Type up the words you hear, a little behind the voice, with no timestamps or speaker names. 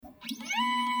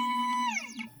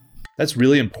That's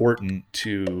really important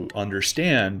to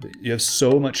understand. You have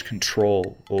so much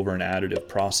control over an additive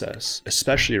process,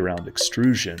 especially around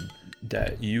extrusion,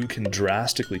 that you can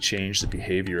drastically change the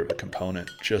behavior of a component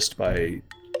just by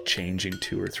changing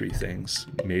two or three things,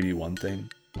 maybe one thing.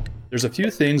 There's a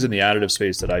few things in the additive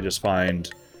space that I just find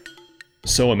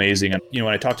so amazing. And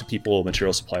when I talk to people,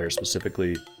 material suppliers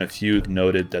specifically, a few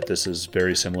noted that this is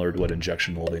very similar to what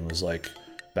injection molding was like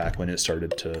back when it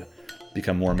started to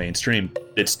become more mainstream.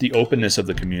 It's the openness of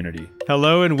the community.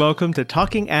 Hello and welcome to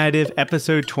Talking Additive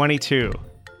episode 22.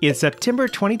 In September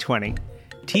 2020,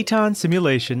 Teton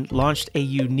Simulation launched a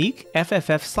unique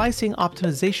FFF slicing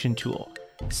optimization tool,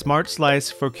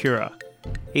 SmartSlice for Cura,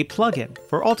 a plugin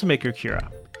for Ultimaker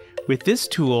Cura. With this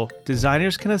tool,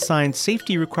 designers can assign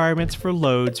safety requirements for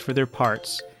loads for their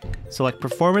parts, select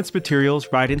performance materials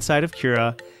right inside of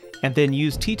Cura, and then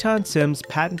use Teton Sim's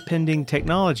patent-pending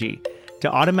technology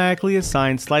to automatically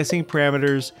assign slicing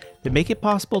parameters that make it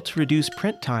possible to reduce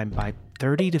print time by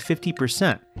 30 to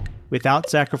 50% without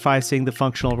sacrificing the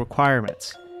functional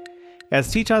requirements.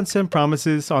 As Teton Sim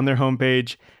promises on their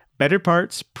homepage, better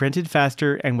parts printed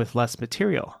faster and with less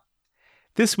material.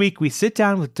 This week, we sit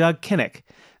down with Doug Kinnick,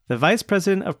 the Vice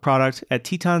President of Product at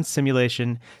Teton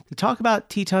Simulation, to talk about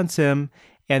Teton Sim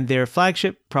and their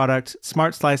flagship product,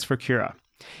 SmartSlice for Cura.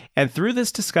 And through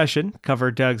this discussion,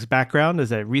 cover Doug's background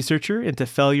as a researcher into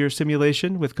failure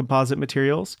simulation with composite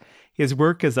materials, his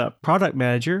work as a product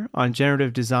manager on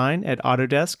generative design at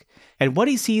Autodesk, and what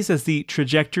he sees as the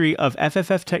trajectory of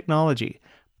FFF technology,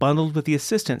 bundled with the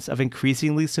assistance of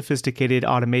increasingly sophisticated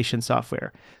automation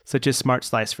software, such as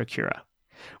SmartSlice for Cura.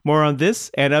 More on this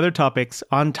and other topics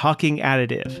on Talking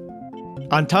Additive.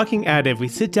 On Talking Additive, we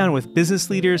sit down with business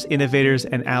leaders, innovators,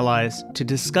 and allies to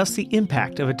discuss the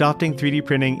impact of adopting 3D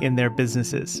printing in their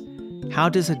businesses. How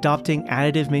does adopting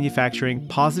additive manufacturing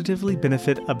positively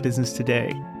benefit a business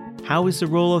today? How is the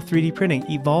role of 3D printing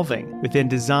evolving within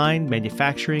design,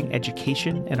 manufacturing,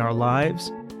 education, and our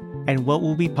lives? And what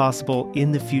will be possible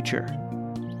in the future?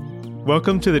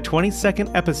 Welcome to the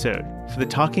 22nd episode for the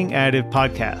Talking Additive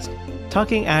podcast.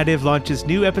 Talking Additive launches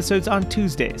new episodes on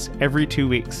Tuesdays every 2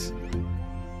 weeks.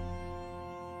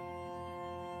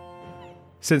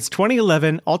 Since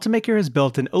 2011, Ultimaker has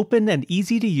built an open and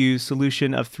easy-to-use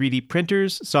solution of 3D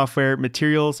printers, software,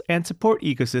 materials, and support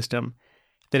ecosystem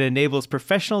that enables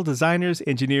professional designers,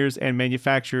 engineers, and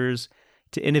manufacturers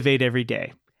to innovate every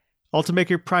day.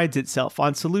 Ultimaker prides itself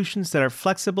on solutions that are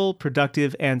flexible,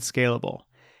 productive, and scalable.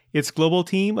 Its global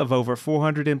team of over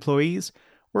 400 employees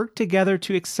work together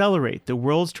to accelerate the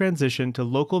world's transition to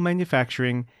local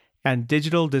manufacturing and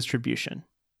digital distribution.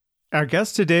 Our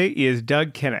guest today is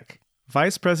Doug Kinnick,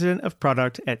 Vice President of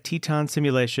Product at Teton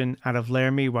Simulation out of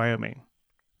Laramie, Wyoming.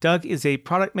 Doug is a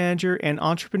product manager and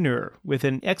entrepreneur with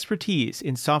an expertise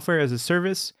in software as a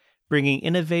service, bringing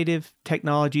innovative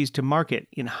technologies to market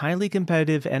in highly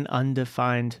competitive and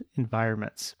undefined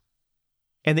environments.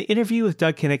 And the interview with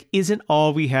Doug Kinnick isn't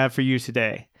all we have for you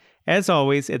today. As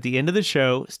always, at the end of the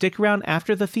show, stick around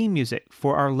after the theme music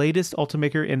for our latest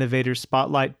Ultimaker Innovator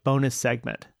Spotlight bonus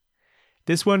segment.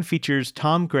 This one features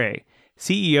Tom Gray,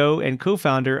 CEO and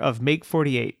co-founder of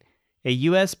Make48, a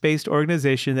US-based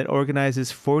organization that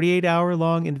organizes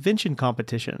 48-hour-long invention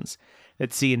competitions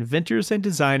that see inventors and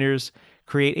designers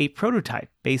create a prototype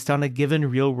based on a given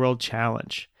real-world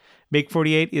challenge.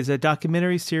 Make48 is a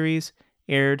documentary series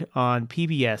aired on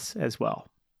PBS as well.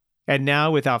 And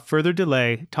now, without further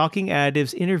delay, Talking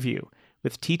Additive's interview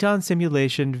with Teton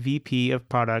Simulation VP of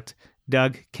Product,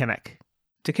 Doug Kinnick.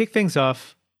 To kick things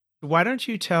off, why don't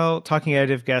you tell Talking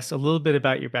Additive guests a little bit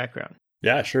about your background?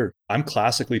 Yeah, sure. I'm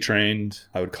classically trained,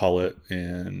 I would call it,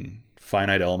 in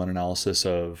finite element analysis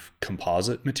of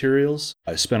composite materials.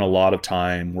 I spent a lot of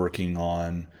time working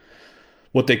on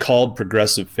what they called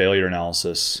progressive failure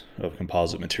analysis of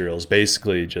composite materials,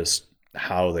 basically just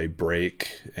how they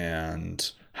break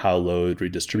and how load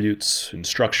redistributes in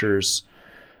structures.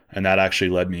 And that actually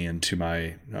led me into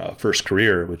my first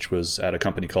career, which was at a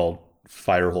company called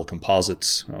Firehole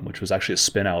Composites, which was actually a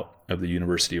spin out of the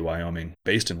University of Wyoming,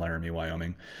 based in Laramie,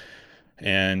 Wyoming.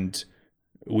 And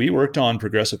we worked on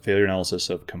progressive failure analysis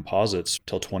of composites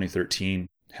till 2013,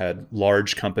 had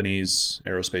large companies,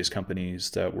 aerospace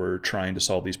companies that were trying to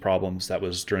solve these problems. That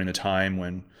was during the time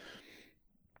when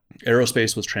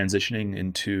aerospace was transitioning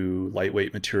into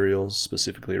lightweight materials,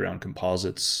 specifically around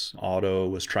composites. Auto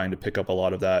was trying to pick up a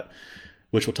lot of that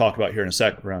which we'll talk about here in a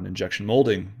sec around injection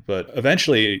molding. But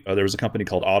eventually there was a company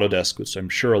called Autodesk, which I'm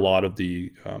sure a lot of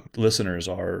the listeners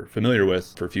are familiar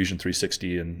with for Fusion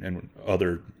 360 and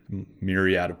other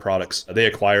myriad of products. They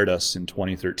acquired us in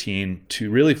 2013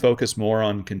 to really focus more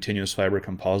on continuous fiber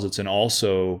composites and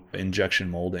also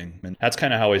injection molding. And that's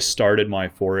kind of how I started my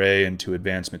foray into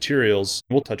advanced materials.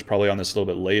 We'll touch probably on this a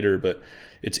little bit later, but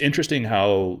it's interesting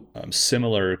how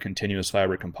similar continuous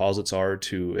fiber composites are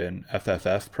to an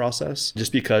FFF process,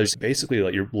 just because basically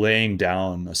like you're laying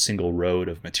down a single road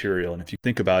of material. And if you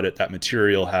think about it, that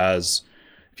material has,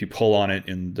 if you pull on it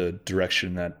in the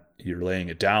direction that you're laying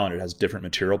it down, it has different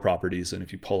material properties than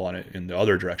if you pull on it in the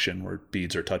other direction where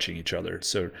beads are touching each other.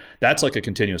 So that's like a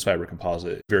continuous fiber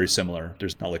composite, very similar.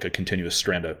 There's not like a continuous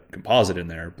strand of composite in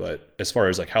there, but as far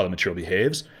as like how the material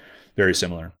behaves, very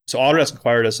similar. So Autodesk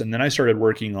acquired us, and then I started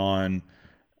working on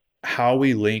how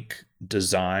we link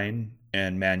design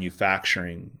and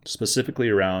manufacturing, specifically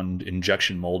around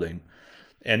injection molding.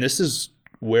 And this is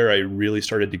where I really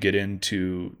started to get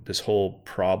into this whole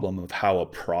problem of how a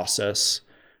process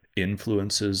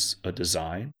influences a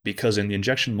design. Because in the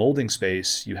injection molding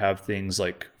space, you have things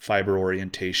like fiber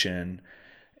orientation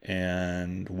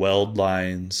and weld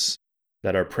lines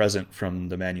that are present from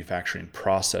the manufacturing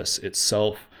process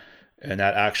itself. And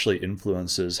that actually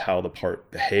influences how the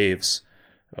part behaves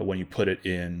when you put it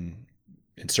in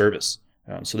service.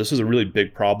 So this is a really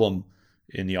big problem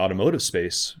in the automotive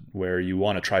space, where you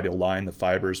want to try to align the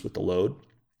fibers with the load,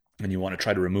 and you want to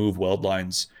try to remove weld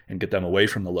lines and get them away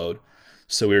from the load.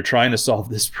 So we were trying to solve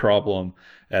this problem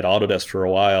at Autodesk for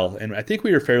a while, and I think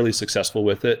we were fairly successful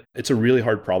with it. It's a really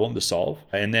hard problem to solve.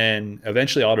 And then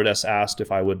eventually Autodesk asked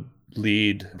if I would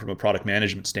lead, from a product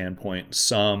management standpoint,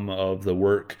 some of the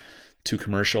work to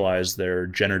commercialize their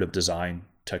generative design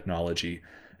technology.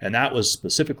 And that was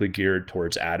specifically geared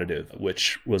towards additive,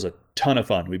 which was a ton of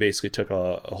fun. We basically took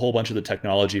a whole bunch of the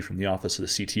technology from the office of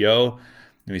the CTO,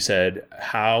 and we said,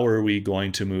 how are we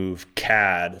going to move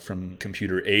CAD from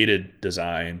computer-aided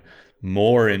design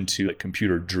more into a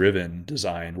computer-driven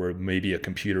design, where maybe a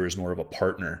computer is more of a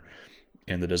partner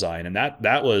in the design? And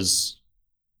that was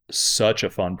such a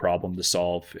fun problem to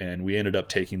solve. And we ended up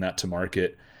taking that to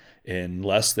market in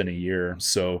less than a year.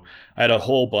 So I had a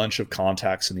whole bunch of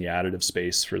contacts in the additive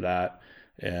space for that.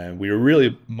 And we were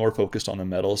really more focused on the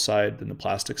metal side than the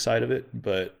plastic side of it.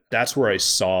 But that's where I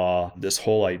saw this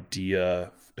whole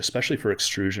idea, especially for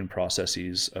extrusion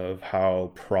processes, of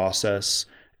how process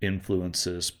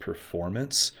influences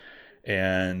performance.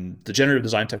 And the generative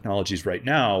design technologies right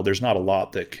now, there's not a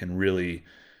lot that can really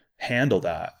handle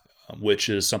that, which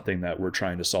is something that we're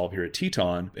trying to solve here at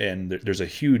Teton. And there's a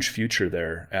huge future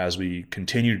there as we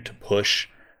continue to push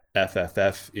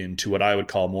FFF into what I would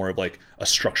call more of like a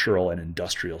structural and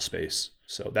industrial space.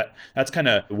 So that's kind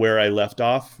of where I left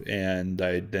off. And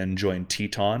I then joined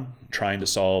Teton, trying to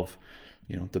solve,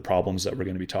 the problems that we're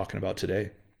going to be talking about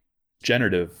today.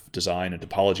 Generative design and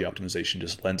topology optimization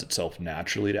just lends itself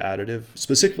naturally to additive,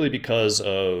 specifically because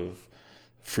of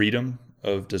freedom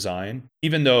of design.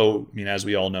 Even though, as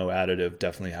we all know, additive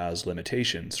definitely has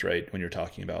limitations, right? When you're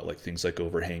talking about like things like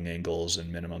overhang angles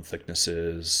and minimum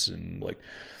thicknesses and like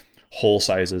hole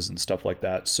sizes and stuff like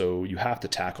that. So you have to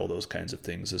tackle those kinds of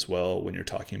things as well when you're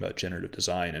talking about generative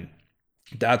design. And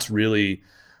that's really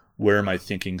where my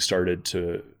thinking started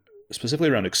to, specifically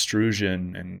around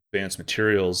extrusion and advanced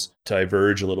materials,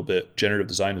 diverge a little bit. Generative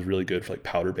design is really good for like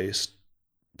powder-based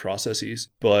processes.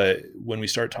 But when we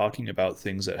start talking about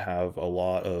things that have a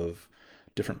lot of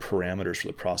different parameters for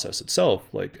the process itself,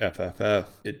 like FFF,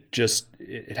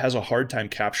 it has a hard time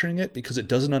capturing it because it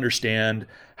doesn't understand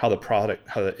how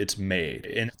it's made.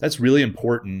 And that's really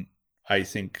important, I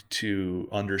think, to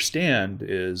understand.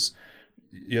 Is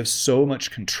you have so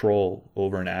much control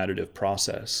over an additive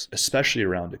process, especially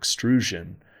around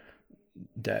extrusion,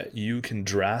 that you can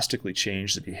drastically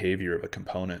change the behavior of a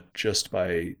component just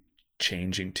by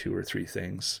changing 2 or 3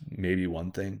 things, maybe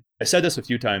one thing. I said this a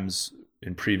few times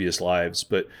in previous lives,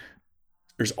 but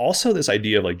there's also this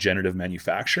idea of like generative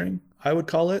manufacturing, I would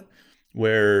call it,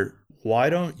 where why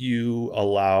don't you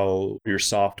allow your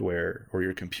software or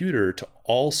your computer to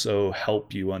also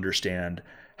help you understand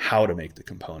how to make the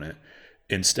component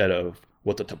instead of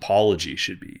what the topology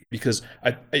should be? Because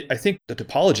I think the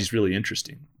topology is really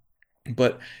interesting,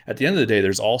 but at the end of the day,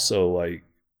 there's also like,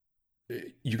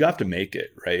 you have to make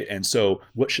it, right? And so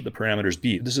what should the parameters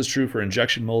be? This is true for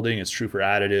injection molding, it's true for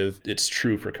additive, it's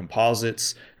true for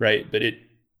composites, right? But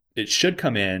it should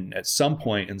come in at some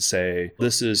point and say,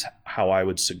 this is how I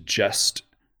would suggest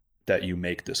that you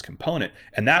make this component.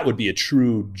 And that would be a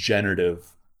true generative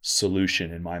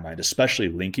solution in my mind, especially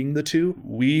linking the two.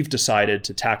 We've decided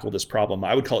to tackle this problem,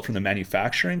 I would call it from the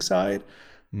manufacturing side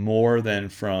more than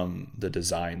from the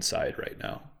design side right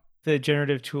now. The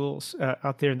generative tools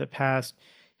out there in the past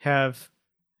have,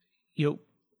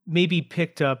 maybe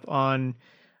picked up on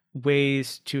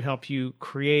ways to help you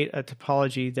create a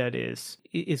topology that is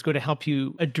going to help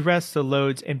you address the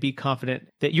loads and be confident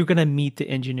that you're going to meet the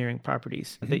engineering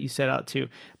properties that you set out to.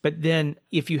 But then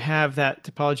if you have that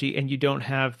topology and you don't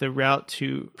have the route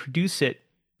to produce it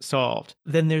solved,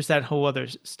 then there's that whole other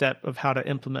step of how to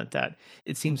implement that.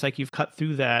 It seems like you've cut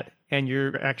through that and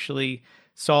you're actually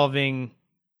solving,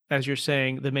 as you're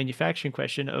saying, the manufacturing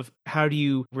question of how do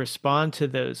you respond to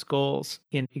those goals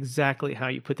in exactly how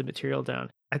you put the material down.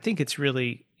 I think it's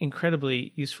really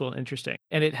incredibly useful and interesting.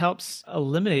 And it helps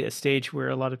eliminate a stage where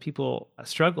a lot of people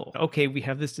struggle. Okay, we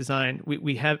have this design.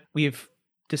 We've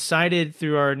decided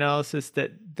through our analysis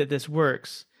that this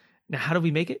works. Now, how do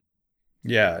we make it?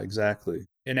 Yeah, exactly.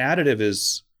 And additive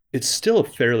it's still a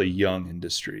fairly young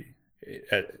industry.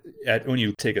 When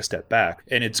you take a step back,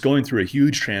 and it's going through a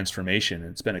huge transformation,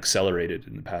 and it's been accelerated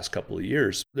in the past couple of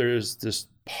years. There's this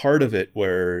part of it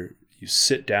where you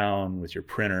sit down with your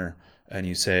printer and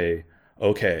you say,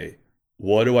 okay,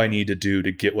 what do I need to do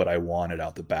to get what I wanted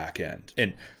out the back end?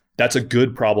 And that's a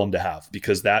good problem to have,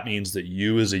 because that means that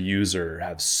you as a user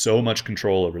have so much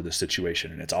control over the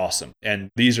situation, and it's awesome. And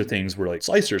these are things where like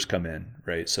slicers come in,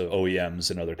 right? So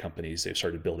OEMs and other companies, they've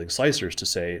started building slicers to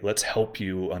say, let's help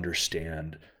you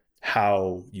understand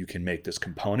how you can make this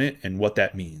component and what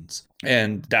that means.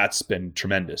 And that's been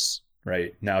tremendous,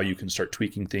 right? Now you can start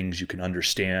tweaking things, you can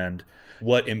understand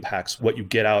what impacts what you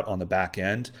get out on the back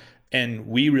end. And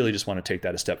we really just want to take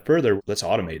that a step further. Let's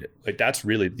automate it. Like that's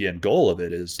really the end goal of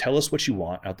it, is tell us what you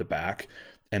want out the back,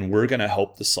 and we're going to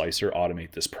help the slicer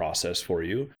automate this process for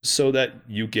you so that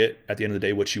you get at the end of the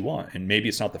day what you want. And maybe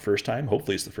it's not the first time.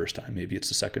 Hopefully it's the first time. Maybe it's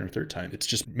the second or third time. It's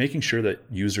just making sure that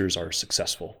users are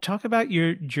successful. Talk about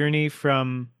your journey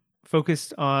from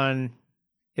focused on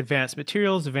advanced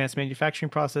materials, advanced manufacturing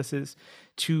processes,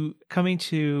 to coming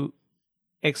to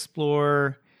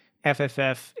explore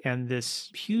FFF and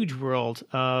this huge world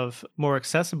of more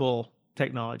accessible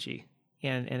technology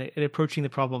and approaching the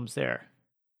problems there.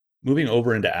 Moving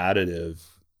over into additive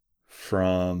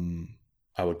from,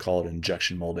 I would call it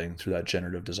injection molding through that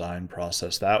generative design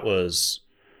process, it was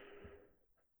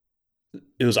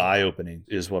eye-opening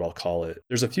is what I'll call it.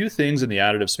 There's a few things in the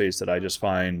additive space that I just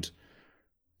find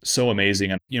so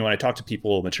amazing. And, when I talk to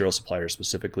people, material suppliers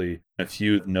specifically, a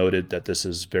few noted that this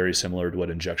is very similar to what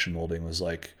injection molding was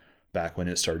like back when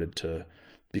it started to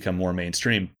become more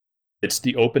mainstream. It's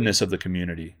the openness of the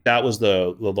community. That was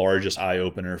the largest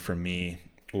eye-opener for me.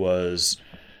 Was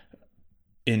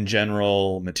in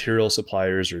general, material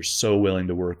suppliers are so willing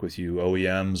to work with you.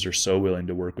 OEMs are so willing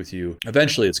to work with you.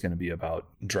 Eventually, it's going to be about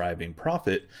driving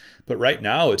profit. But right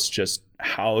now, it's just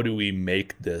how do we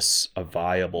make this a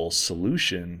viable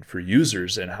solution for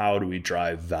users, and how do we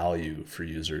drive value for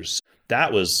users?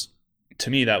 To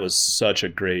me, that was such a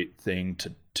great thing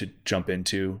to jump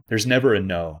into. There's never a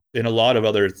no. In a lot of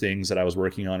other things that I was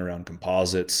working on around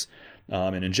composites,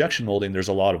 in injection molding, there's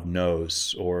a lot of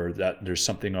no's, or that there's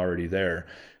something already there,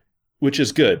 which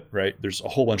is good, right? There's a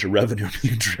whole bunch of revenue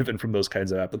being driven from those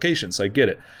kinds of applications. So I get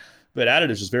it. But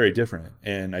additives is very different.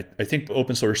 And I think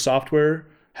open source software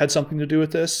had something to do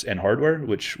with this, and hardware,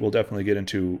 which we'll definitely get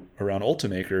into around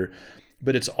Ultimaker.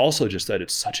 But it's also just that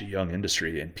it's such a young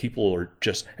industry, and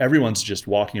everyone's just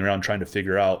walking around trying to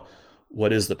figure out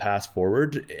what is the path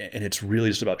forward. And it's really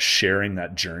just about sharing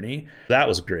that journey. That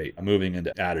was great. Moving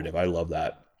into additive, I love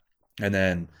that. And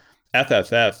then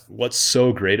FFF, what's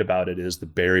so great about it is the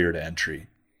barrier to entry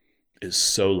is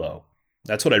so low.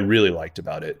 That's what I really liked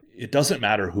about it. It doesn't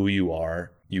matter who you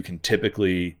are. You can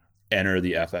typically enter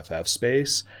the FFF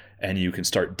space and you can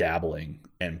start dabbling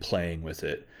and playing with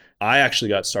it. I actually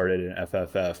got started in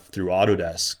FFF through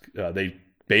Autodesk. They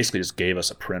basically just gave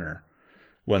us a printer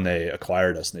when they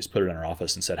acquired us, and they just put it in our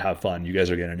office and said, have fun. You guys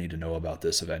are going to need to know about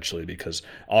this eventually, because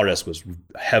Autodesk was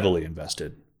heavily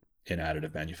invested in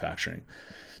additive manufacturing.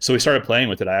 So we started playing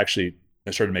with it. I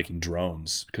started making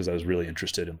drones because I was really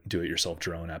interested in do-it-yourself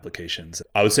drone applications.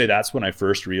 I would say that's when I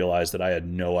first realized that I had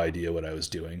no idea what I was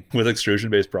doing with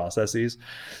extrusion-based processes,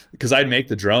 because I'd make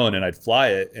the drone and I'd fly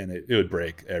it and it would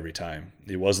break every time.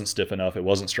 It wasn't stiff enough. It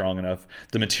wasn't strong enough.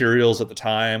 The materials at the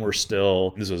time were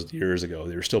still, this was years ago,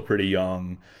 they were still pretty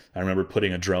young. I remember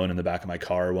putting a drone in the back of my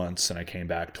car once, and I came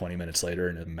back 20 minutes later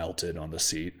and it melted on the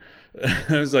seat.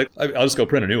 I was like, I'll just go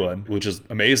print a new one, which is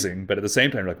amazing. But at the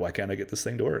same time, like, why can't I get this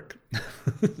thing to work?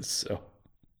 So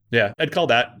yeah, I'd call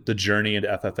that the journey into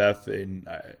FFF. And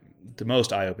the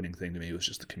most eye-opening thing to me was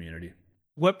just the community.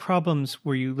 What problems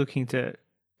were you looking to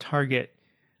target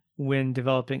when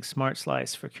developing Smart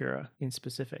Slice for Cura in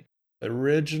specific?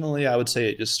 Originally, I would say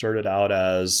it just started out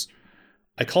as,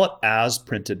 I call it as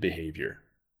printed behavior.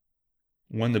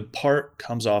 When the part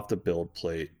comes off the build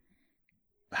plate,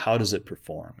 how does it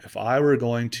perform? If I were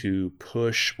going to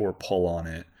push or pull on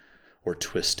it or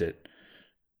twist it,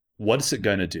 what's it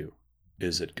going to do?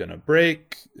 Is it going to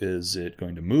break? Is it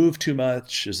going to move too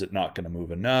much? Is it not going to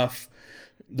move enough?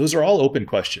 Those are all open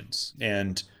questions,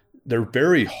 and they're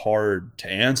very hard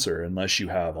to answer unless you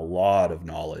have a lot of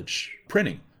knowledge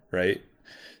printing, right?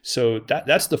 So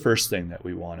that's the first thing that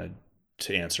we wanted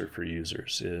to answer for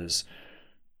users is,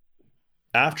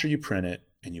 after you print it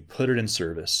and you put it in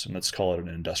service, and let's call it an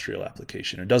industrial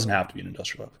application, it doesn't have to be an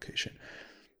industrial application,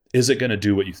 is it going to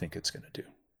do what you think it's going to do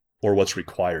or what's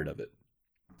required of it?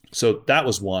 So that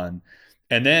was one.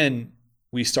 And then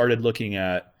we started looking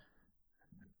at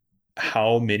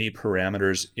how many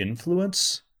parameters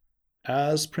influence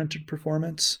as printed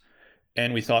performance.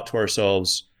 And we thought to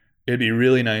ourselves, it'd be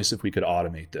really nice if we could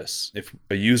automate this. If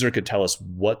a user could tell us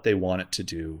what they want it to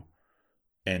do,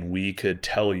 and we could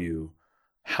tell you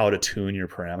how to tune your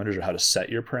parameters or how to set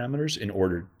your parameters in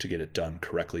order to get it done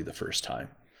correctly the first time.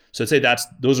 So I'd say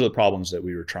those are the problems that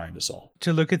we were trying to solve.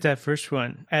 To look at that first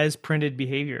one, as printed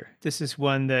behavior, this is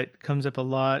one that comes up a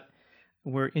lot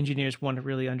where engineers want to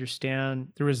really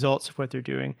understand the results of what they're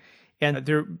doing. And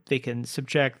they can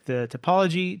subject the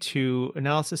topology to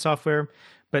analysis software,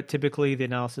 but typically the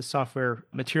analysis software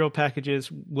material packages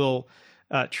will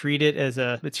treat it as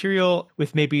a material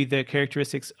with maybe the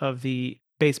characteristics of the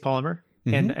base polymer.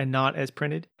 Mm-hmm. and not as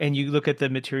printed. And you look at the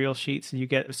material sheets and you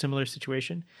get a similar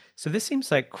situation. So this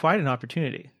seems like quite an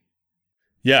opportunity.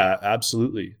 Yeah,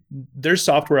 absolutely. There's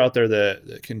software out there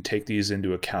that can take these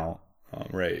into account,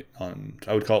 right?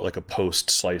 I would call it like a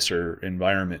post-slicer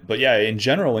environment. But yeah, in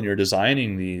general, when you're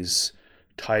designing these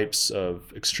types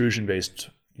of extrusion-based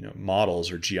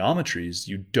models or geometries,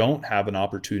 you don't have an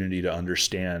opportunity to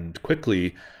understand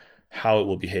quickly how it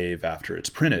will behave after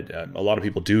it's printed. A lot of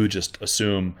people do just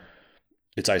assume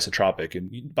it's isotropic.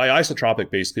 And by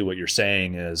isotropic, basically what you're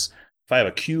saying is, if I have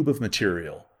a cube of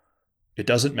material, it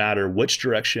doesn't matter which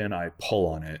direction I pull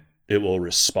on it, it will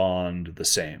respond the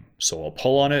same. So I'll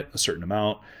pull on it a certain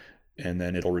amount, and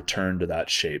then it'll return to that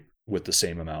shape with the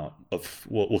same amount of,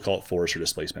 we'll call it force or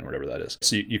displacement, whatever that is.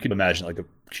 So you can imagine like a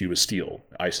cube of steel,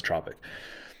 isotropic.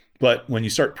 But when you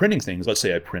start printing things, let's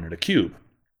say I printed a cube,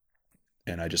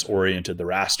 and I just oriented the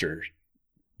raster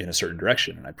in a certain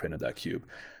direction, and I printed that cube.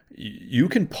 You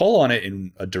can pull on it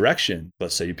in a direction.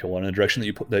 Let's say you pull on a direction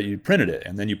that you printed it,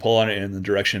 and then you pull on it in the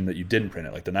direction that you didn't print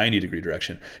it, like the 90-degree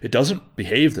direction. It doesn't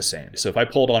behave the same. So if I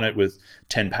pulled on it with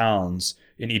 10 pounds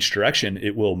in each direction,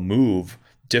 it will move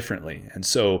differently. And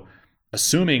so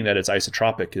assuming that it's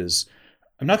isotropic is,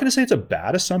 I'm not going to say it's a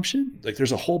bad assumption. Like,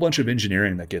 there's a whole bunch of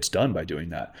engineering that gets done by doing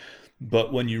that.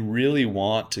 But when you really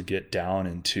want to get down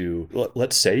into,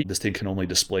 let's say this thing can only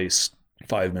displace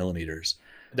 5 millimeters,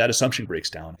 that assumption breaks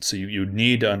down. So you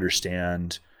need to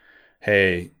understand,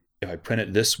 hey, if I print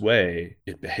it this way,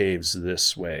 it behaves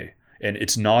this way. And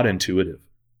it's not intuitive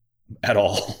at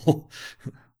all.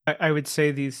 I would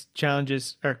say these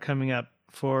challenges are coming up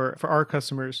for our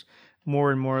customers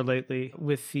more and more lately,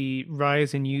 with the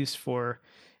rise in use for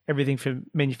everything from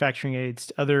manufacturing aids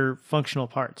to other functional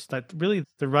parts. Like, really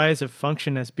the rise of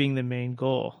function as being the main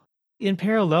goal, in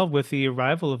parallel with the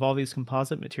arrival of all these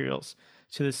composite materials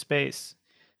to the space.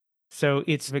 So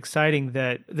it's exciting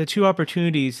that the two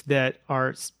opportunities that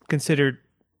are considered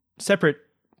separate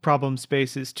problem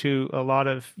spaces to a lot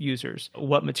of users.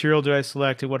 What material do I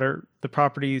select, and what are the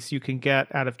properties you can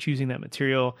get out of choosing that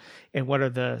material, and what are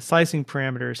the slicing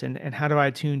parameters, and how do I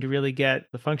tune to really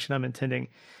get the function I'm intending?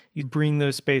 You bring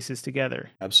those spaces together.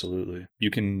 Absolutely.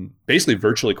 You can basically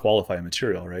virtually qualify a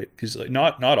material, right? Because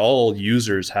not all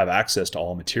users have access to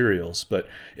all materials, but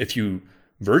if you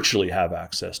virtually have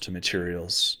access to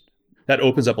materials, that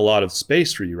opens up a lot of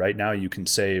space for you. Right now, you can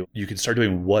start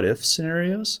doing what if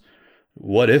scenarios.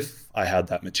 What if I had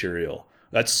that material?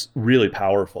 That's really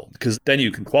powerful, because then you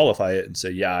can qualify it and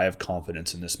say, yeah, I have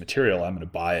confidence in this material. I'm going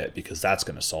to buy it because that's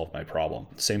going to solve my problem.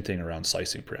 Same thing around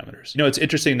slicing parameters. It's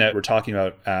interesting that we're talking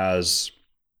about as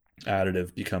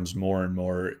additive becomes more and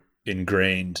more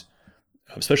ingrained,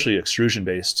 especially extrusion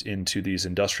based, into these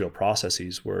industrial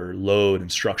processes where load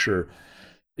and structure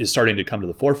is starting to come to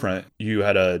the forefront. You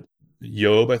had a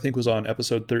Job, I think, was on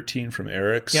episode 13 from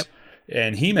Eric's. Yep.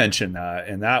 And he mentioned that,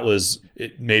 and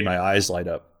it made my eyes light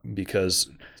up, because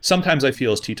sometimes I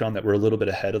feel as Teton that we're a little bit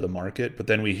ahead of the market, but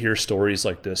then we hear stories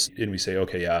like this and we say,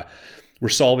 okay, yeah, we're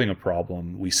solving a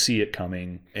problem. We see it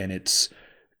coming, and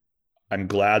I'm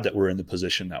glad that we're in the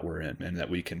position that we're in and that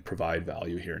we can provide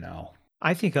value here now.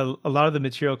 I think a lot of the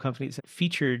material companies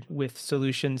featured with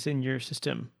solutions in your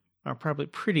system are probably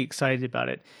pretty excited about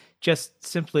it, just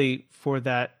simply for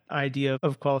that idea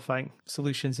of qualifying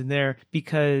solutions in there,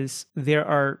 because there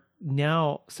are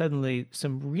now suddenly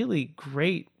some really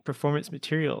great performance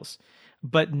materials,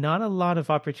 but not a lot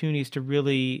of opportunities to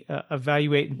really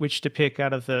evaluate which to pick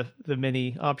out of the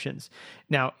many options.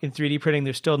 Now, in 3D printing,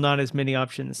 there's still not as many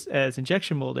options as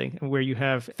injection molding, where you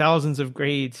have thousands of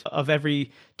grades of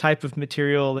every type of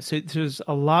material. So there's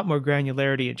a lot more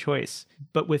granularity and choice.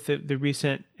 But with the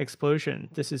recent explosion,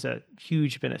 this is a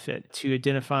huge benefit to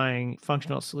identifying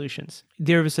functional solutions.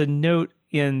 There was a note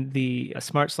in the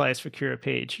Smart Slice for Cura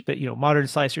page that, modern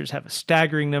slicers have a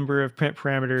staggering number of print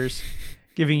parameters,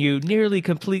 giving you nearly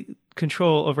complete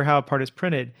control over how a part is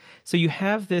printed. So you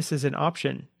have this as an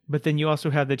option, but then you also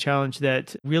have the challenge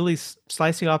that really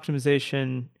slicing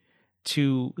optimization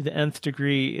to the nth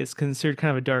degree is considered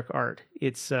kind of a dark art.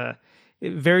 It's a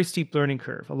very steep learning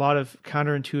curve, a lot of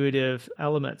counterintuitive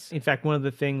elements. In fact, one of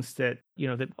the things that,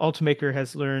 that Ultimaker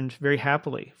has learned very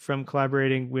happily from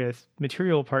collaborating with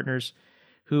material partners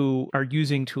who are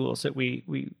using tools that we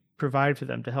provide for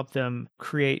them to help them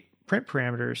create print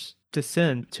parameters to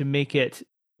send, to make it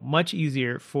much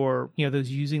easier for those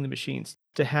using the machines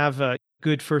to have a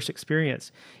good first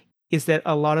experience, is that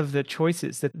a lot of the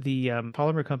choices that the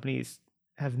polymer companies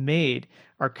have made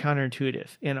are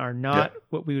counterintuitive and are not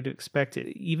what we would expect,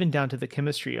 even down to the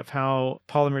chemistry of how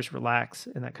polymers relax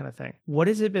and that kind of thing. What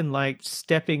has it been like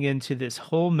stepping into this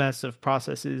whole mess of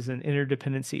processes and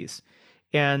interdependencies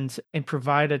and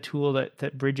provide a tool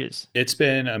that bridges? It's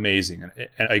been amazing.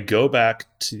 And I go back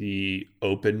to the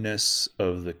openness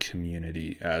of the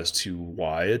community as to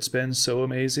why it's been so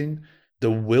amazing.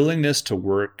 The willingness to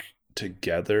work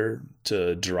together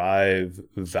to drive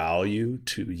value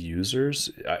to users,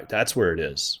 that's where it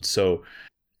is. So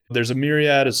there's a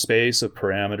myriad of space of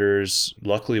parameters.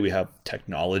 Luckily, we have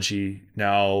technology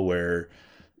now where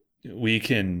we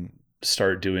can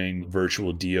start doing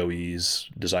virtual DOEs,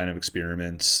 design of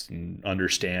experiments, and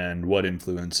understand what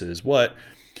influences what.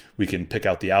 We can pick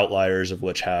out the outliers of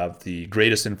which have the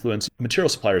greatest influence. Material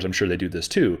suppliers, I'm sure they do this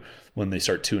too, when they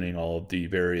start tuning all of the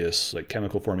various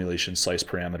chemical formulation, slice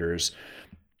parameters.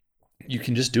 You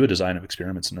can just do a design of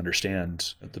experiments and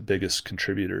understand the biggest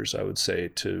contributors, I would say,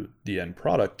 to the end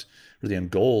product or the end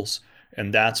goals.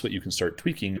 And that's what you can start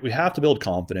tweaking. We have to build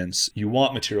confidence. You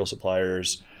want material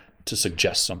suppliers to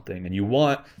suggest something, and you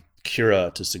want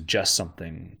Cura to suggest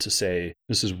something to say,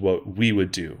 this is what we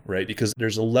would do, right? Because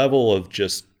there's a level of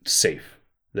just safe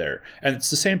there. And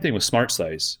it's the same thing with Smart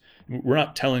Slice. We're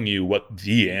not telling you what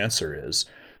the answer is.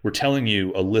 We're telling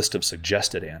you a list of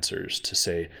suggested answers to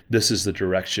say, this is the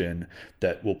direction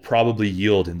that will probably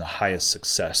yield in the highest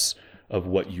success of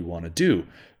what you want to do.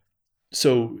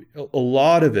 So a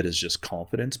lot of it is just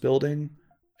confidence building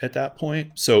at that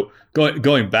point. So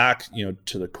going back,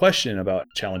 to the question about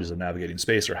challenges of navigating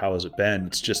space or how has it been,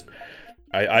 it's just,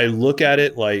 I look at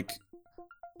it like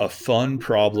a fun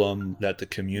problem that the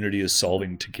community is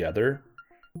solving together.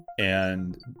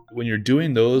 And when you're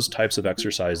doing those types of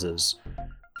exercises,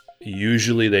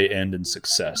 usually they end in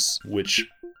success, which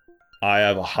I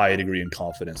have a high degree of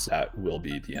confidence that will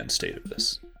be the end state of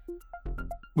this.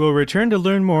 We'll return to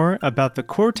learn more about the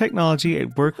core technology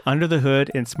at work under the hood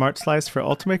in Smart Slice for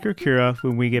Ultimaker Cura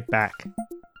when we get back.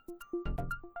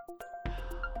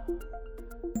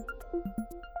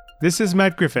 This is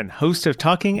Matt Griffin, host of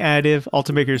Talking Additive,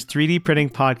 Ultimaker's 3D printing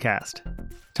podcast.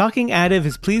 Talking Additive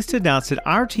is pleased to announce that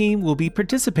our team will be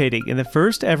participating in the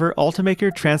first ever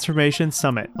Ultimaker Transformation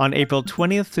Summit on April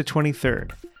 20th to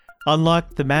 23rd.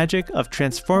 Unlock the magic of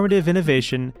transformative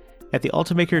innovation at the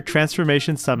Ultimaker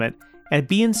Transformation Summit and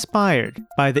be inspired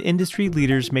by the industry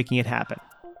leaders making it happen.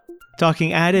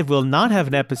 Talking Additive will not have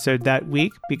an episode that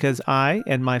week because I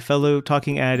and my fellow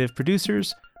Talking Additive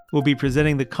producers will be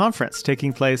presenting the conference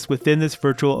taking place within this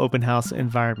virtual open house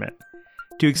environment.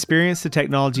 To experience the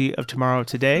technology of tomorrow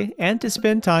today and to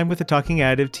spend time with the Talking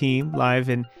Additive team live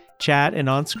in chat and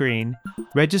on screen,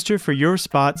 register for your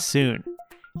spot soon.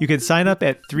 You can sign up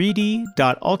at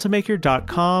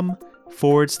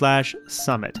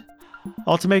 3d.ultimaker.com/summit.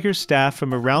 Ultimaker staff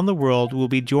from around the world will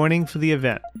be joining for the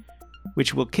event,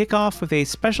 which will kick off with a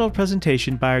special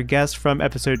presentation by our guest from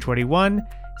episode 21,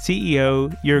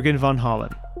 CEO Jürgen von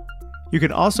Hollen. You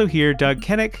can also hear Doug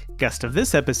Kennick, guest of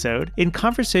this episode, in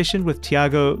conversation with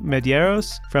Tiago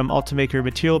Medeiros from Ultimaker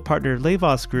material partner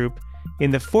Levos Group in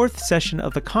the fourth session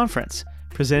of the conference,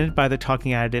 presented by the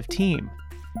Talking Additive team.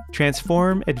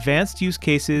 Transform advanced use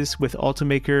cases with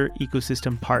Ultimaker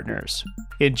ecosystem partners.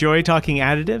 Enjoy Talking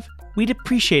Additive? We'd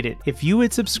appreciate it if you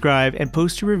would subscribe and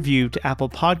post a review to Apple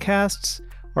Podcasts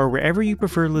or wherever you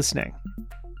prefer listening.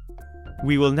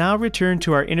 We will now return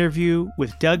to our interview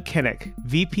with Doug Kennick,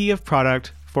 VP of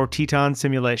Product for Teton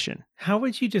Simulation. How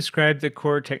would you describe the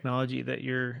core technology that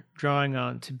you're drawing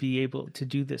on to be able to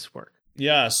do this work?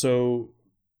 Yeah, so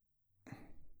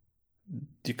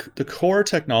the core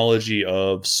technology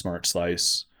of Smart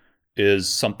Slice is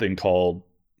something called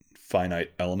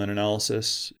finite element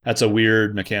analysis. That's a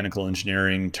weird mechanical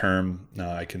engineering term.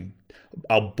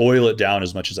 I'll boil it down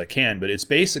as much as I can, but it's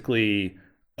basically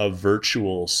a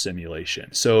virtual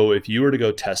simulation. So if you were to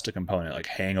go test a component, like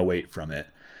hang a weight from it,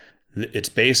 it's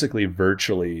basically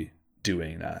virtually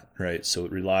doing that, right? So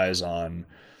it relies on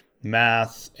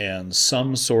math and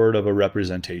some sort of a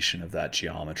representation of that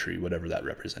geometry, whatever that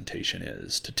representation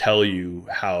is, to tell you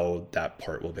how that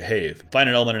part will behave.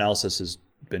 Finite element analysis has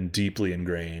been deeply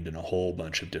ingrained in a whole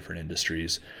bunch of different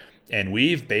industries. And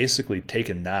we've basically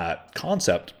taken that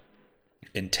concept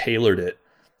and tailored it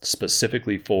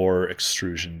specifically for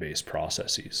extrusion-based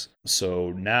processes.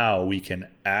 So now we can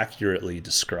accurately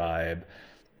describe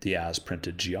the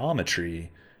as-printed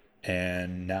geometry,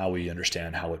 and now we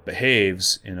understand how it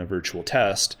behaves in a virtual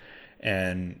test,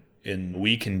 and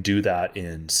we can do that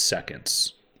in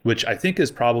seconds, which I think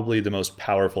is probably one of the most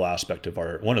powerful aspects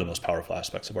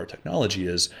of our technology.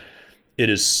 Is it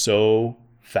is so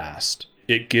fast.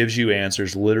 It gives you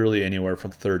answers literally anywhere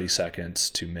from 30 seconds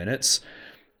to minutes,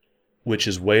 which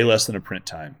is way less than a print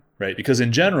time, right? Because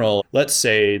in general, let's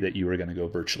say that you were going to go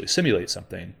virtually simulate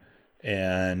something,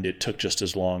 and it took just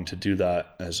as long to do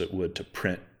that as it would to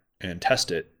print and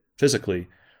test it physically.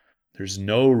 There's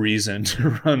no reason to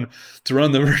run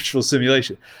the virtual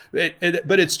simulation. But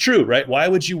it's true, right? Why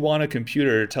would you want a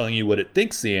computer telling you what it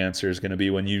thinks the answer is going to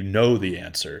be when you know the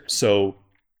answer? So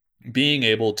being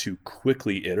able to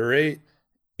quickly iterate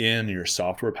in your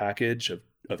software package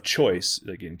of choice,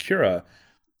 like in Cura,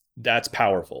 that's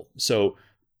powerful. So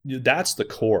that's the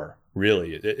core,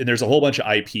 really. And there's a whole bunch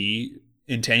of IP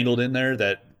entangled in there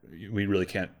that we really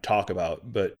can't talk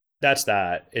about, but that's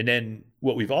that. And then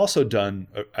what we've also done,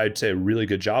 I'd say a really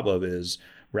good job of, is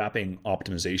wrapping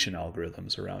optimization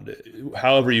algorithms around it.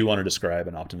 However you want to describe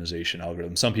an optimization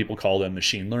algorithm. Some people call them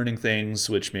machine learning things,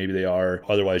 which maybe they are.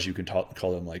 Otherwise, you can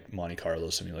call them like Monte Carlo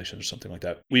simulations or something like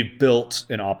that. We've built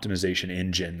an optimization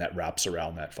engine that wraps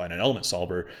around that finite element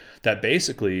solver that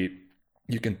basically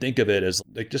you can think of it as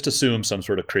like, just assume some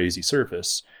sort of crazy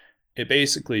surface. It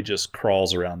basically just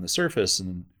crawls around the surface,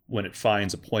 and when it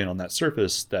finds a point on that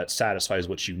surface that satisfies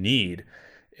what you need,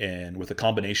 and with a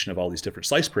combination of all these different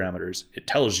slice parameters, it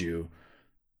tells you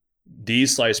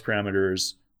these slice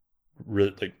parameters,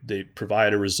 they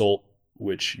provide a result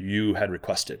which you had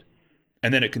requested.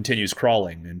 And then it continues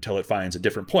crawling until it finds a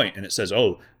different point, and it says,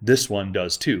 oh, this one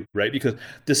does too, right? Because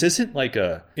this isn't like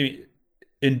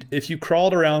if you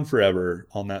crawled around forever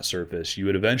on that surface, you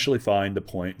would eventually find the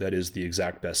point that is the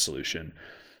exact best solution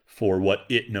for what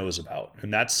it knows about.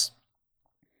 And that's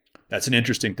an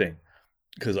interesting thing,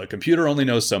 because a computer only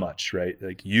knows so much, right?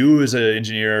 Like you as an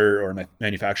engineer or a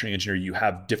manufacturing engineer, you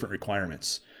have different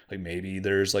requirements. Like maybe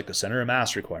there's like a center of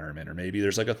mass requirement, or maybe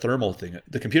there's like a thermal thing.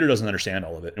 The computer doesn't understand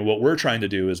all of it. And what we're trying to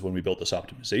do is, when we built this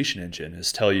optimization engine,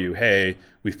 is tell you, hey,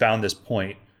 we found this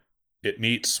point. It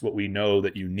meets what we know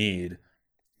that you need.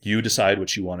 You decide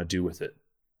what you want to do with it.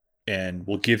 And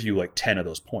we'll give you like 10 of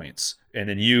those points. And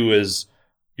then you as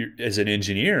an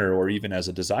engineer or even as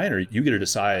a designer, you get to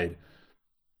decide,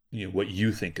 what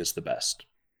you think is the best.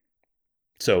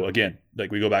 So again,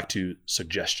 like we go back to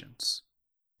suggestions.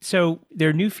 So there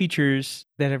are new features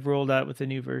that have rolled out with the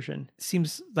new version. It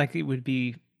seems like it would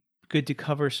be good to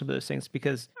cover some of those things,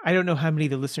 because I don't know how many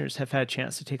of the listeners have had a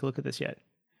chance to take a look at this yet.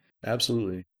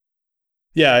 Absolutely.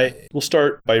 Yeah, we'll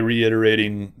start by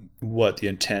reiterating what the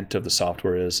intent of the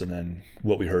software is, and then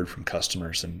what we heard from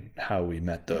customers and how we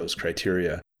met those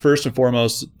criteria. First and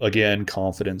foremost, again,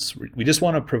 confidence. We just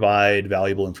want to provide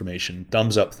valuable information.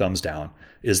 Thumbs up, thumbs down.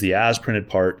 Is the as-printed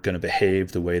part going to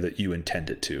behave the way that you intend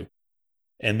it to?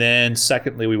 And then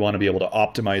secondly, we want to be able to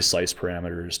optimize slice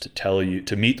parameters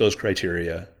to meet those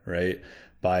criteria, right?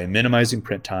 By minimizing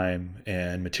print time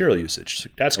and material usage.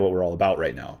 That's what we're all about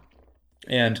right now.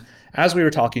 And as we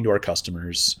were talking to our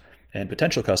customers and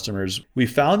potential customers, we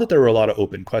found that there were a lot of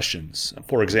open questions.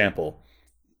 For example,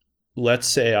 let's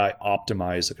say I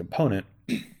optimize a component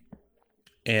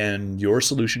and your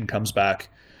solution comes back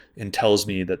and tells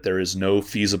me that there is no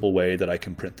feasible way that I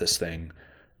can print this thing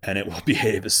and it will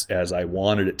behave as I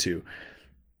wanted it to.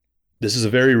 This is a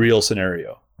very real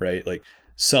scenario, right? Like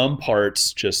some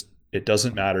parts just It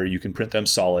doesn't matter. You can print them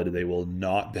solid. They will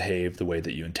not behave the way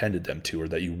that you intended them to or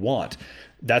that you want.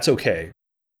 That's okay.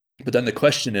 But then the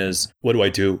question is, what do I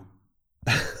do?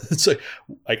 So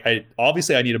I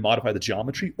obviously I need to modify the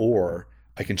geometry, or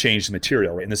I can change the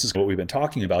material, right? And this is what we've been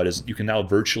talking about, is you can now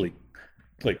virtually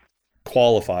like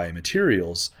qualify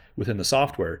materials within the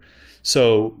software.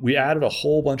 So we added a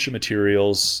whole bunch of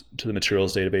materials to the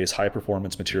materials database, high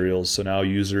performance materials. So now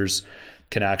users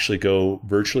can actually go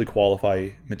virtually qualify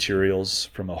materials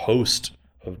from a host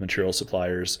of material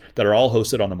suppliers that are all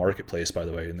hosted on the marketplace, by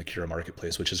the way, in the Cura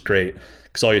marketplace, which is great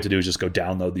because all you have to do is just go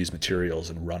download these materials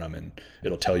and run them, and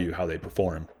it'll tell you how they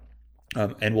perform.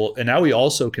 And now we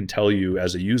also can tell you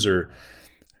as a user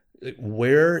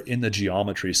where in the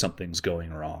geometry something's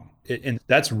going wrong. And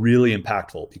that's really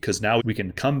impactful because now we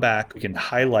can come back, we can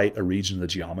highlight a region of the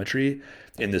geometry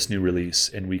in this new release,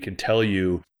 and we can tell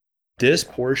you this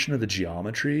portion of the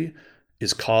geometry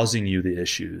is causing you the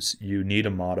issues. You need to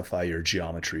modify your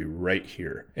geometry right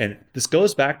here. And this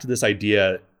goes back to this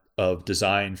idea of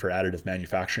design for additive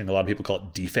manufacturing. A lot of people call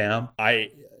it DFAM.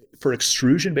 For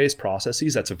extrusion-based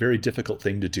processes, that's a very difficult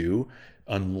thing to do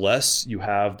unless you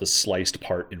have the sliced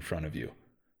part in front of you.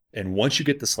 And once you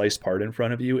get the sliced part in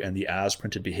front of you and the as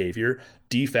printed behavior,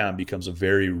 DFAM becomes a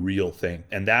very real thing.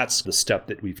 And that's the step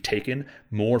that we've taken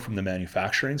more from the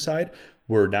manufacturing side,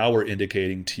 where now we're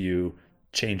indicating to you,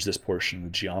 change this portion of the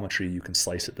geometry, you can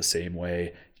slice it the same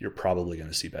way, you're probably going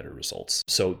to see better results.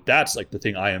 So that's like the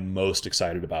thing I am most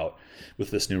excited about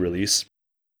with this new release.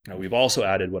 Now, we've also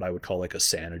added what I would call like a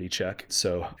sanity check.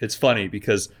 So it's funny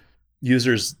because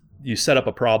users, you set up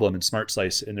a problem in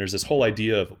SmartSlice and there's this whole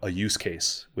idea of a use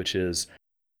case, which is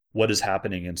what is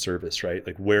happening in service, right?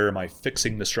 Like, where am I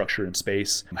fixing the structure in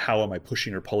space? How am I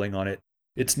pushing or pulling on it?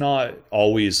 It's not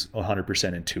always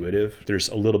 100% intuitive. There's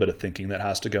a little bit of thinking that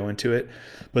has to go into it.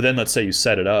 But then let's say you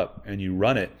set it up and you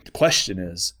run it. The question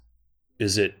is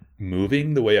it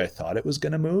moving the way I thought it was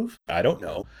going to move? I don't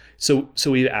know. So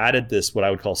we added this, what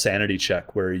I would call sanity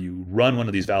check, where you run one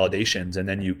of these validations and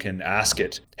then you can ask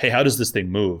it, hey, how does this thing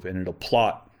move? And it'll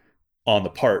plot on the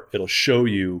part. It'll show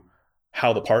you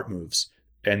how the part moves.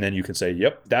 And then you can say,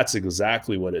 yep, that's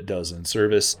exactly what it does in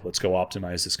service. Let's go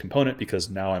optimize this component because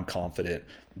now I'm confident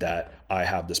that I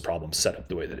have this problem set up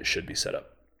the way that it should be set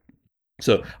up.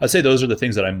 So I'd say those are the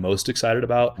things that I'm most excited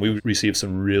about. We received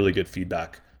some really good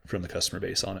feedback from the customer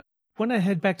base on it. I want to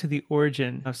head back to the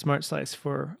origin of SmartSlice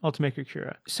for Ultimaker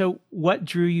Cura. So what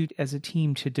drew you as a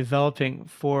team to developing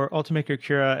for Ultimaker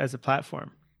Cura as a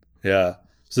platform? Yeah.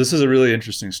 So this is a really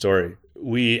interesting story.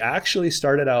 We actually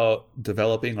started out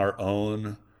developing our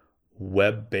own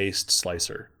web-based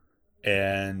slicer.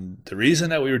 And the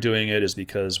reason that we were doing it is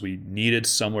because we needed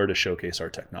somewhere to showcase our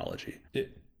technology.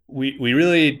 We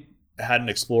really hadn't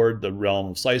explored the realm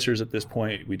of slicers at this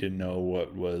point. We didn't know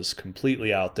what was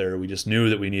completely out there. We just knew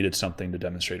that we needed something to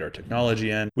demonstrate our technology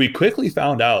in. We quickly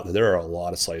found out that there are a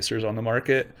lot of slicers on the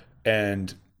market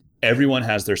and everyone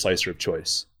has their slicer of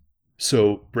choice.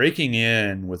 So breaking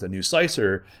in with a new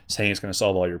slicer, saying it's going to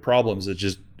solve all your problems,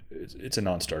 it's a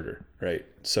non-starter, right?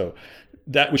 So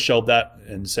that we shelved that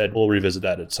and said, we'll revisit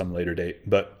that at some later date.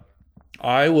 But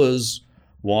I was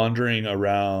wandering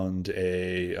around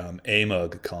a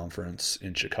AMUG conference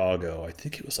in Chicago. I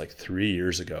think it was like 3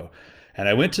 years ago. And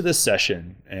I went to this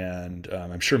session, and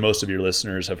I'm sure most of your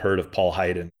listeners have heard of Paul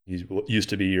Hayden. He used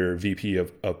to be your VP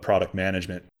of product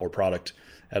management or product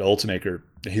at Ultimaker.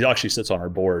 He actually sits on our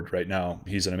board right now.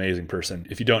 He's an amazing person.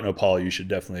 If you don't know Paul, you should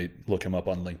definitely look him up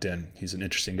on LinkedIn. He's an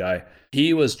interesting guy.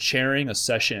 He was chairing a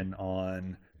session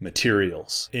on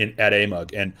materials at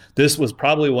AMUG. And this was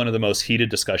probably one of the most heated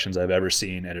discussions I've ever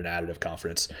seen at an additive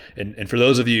conference. And for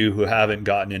those of you who haven't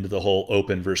gotten into the whole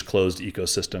open versus closed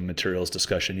ecosystem materials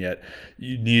discussion yet,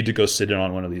 you need to go sit in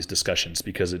on one of these discussions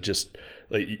because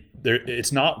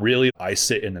it's not really I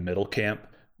sit in the middle camp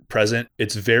present.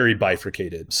 It's very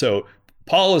bifurcated. So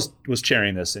Paul was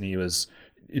chairing this and he was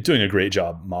doing a great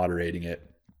job moderating it.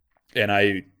 And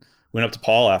I went up to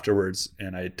Paul afterwards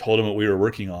and I told him what we were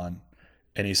working on.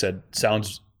 And he said,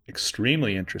 sounds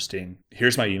extremely interesting.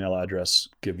 Here's my email address.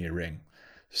 Give me a ring.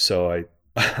 So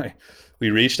we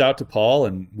reached out to Paul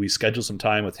and we scheduled some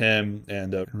time with him.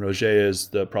 And Roger is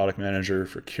the product manager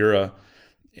for Cura,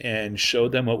 and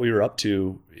showed them what we were up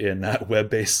to in that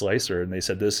web-based slicer. And they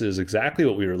said, this is exactly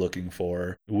what we were looking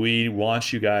for. We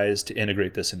want you guys to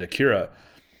integrate this into Cura.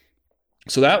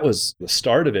 So that was the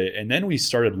start of it. And then we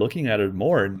started looking at it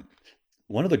more. And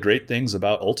one of the great things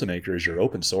about Ultimaker is you're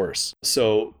open source.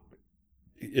 So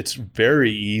it's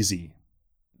very easy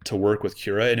to work with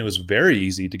Cura, and it was very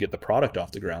easy to get the product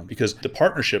off the ground because the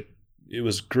partnership It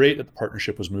was great that the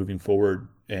partnership was moving forward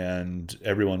and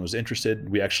everyone was interested.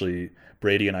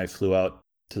 Brady and I flew out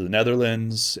to the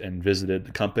Netherlands and visited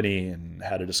the company and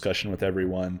had a discussion with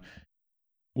everyone,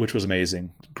 which was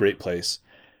amazing. Great place.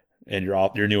 And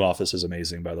your new office is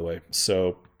amazing, by the way.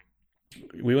 So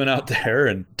we went out there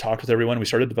and talked with everyone. We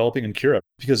started developing Incura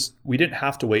because we didn't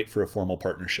have to wait for a formal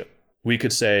partnership. We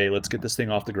could say, let's get this thing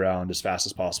off the ground as fast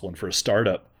as possible. And for a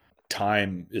startup,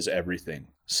 time is everything.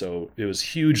 So it was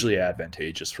hugely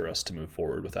advantageous for us to move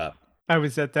forward with that. I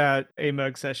was at that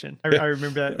AMUG session. I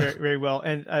remember that very, very well.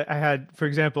 And I had, for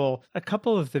example, a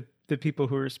couple of the people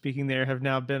who were speaking there have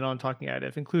now been on Talking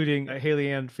Additive, including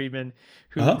Haley Ann Friedman,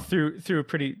 who threw a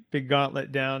pretty big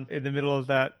gauntlet down in the middle of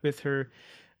that with her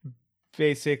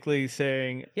basically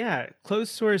saying, yeah,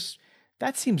 closed source,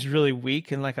 that seems really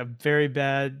weak and like a very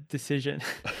bad decision.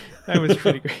 That was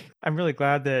pretty great. I'm really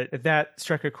glad that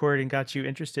struck a chord and got you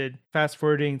interested. Fast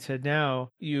forwarding to now,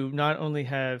 you not only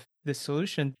have this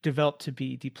solution developed to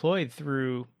be deployed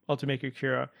through Ultimaker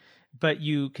Cura, but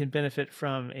you can benefit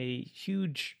from a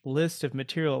huge list of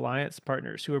material alliance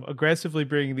partners who are aggressively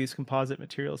bringing these composite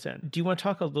materials in. Do you want to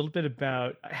talk a little bit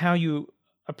about how you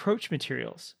approach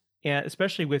materials, and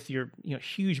especially with your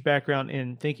huge background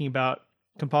in thinking about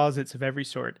composites of every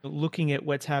sort, looking at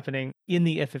what's happening in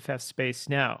the FFF space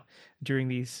now during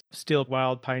these still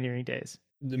wild pioneering days?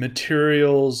 The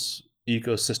materials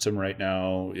ecosystem right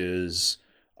now is,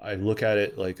 I look at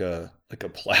it like a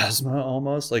plasma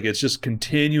almost. Like it's just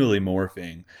continually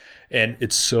morphing. And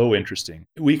it's so interesting.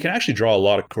 We can actually draw a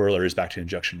lot of corollaries back to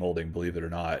injection molding, believe it or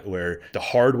not, where the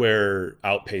hardware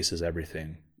outpaces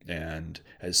everything. And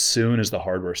as soon as the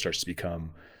hardware starts to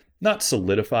become not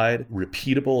solidified,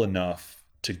 repeatable enough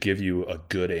to give you a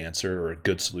good answer or a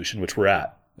good solution, which we're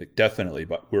at, like definitely,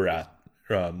 but we're at,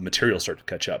 materials start to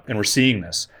catch up. And we're seeing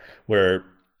this where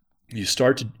you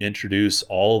start to introduce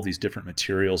all of these different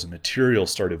materials and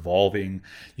materials start evolving.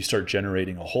 You start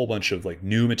generating a whole bunch of like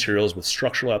new materials with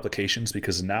structural applications,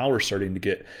 because now we're starting to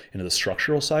get into the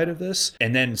structural side of this.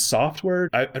 And then software,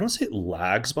 I don't say it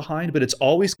lags behind, but it's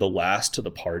always the last to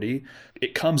the party.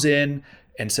 It comes in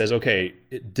and says, okay,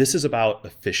 this is about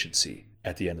efficiency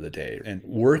at the end of the day. And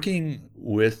working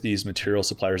with these material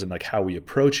suppliers and like how we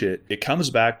approach it, it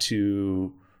comes back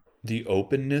to the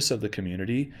openness of the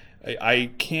community.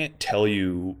 I can't tell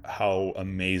you how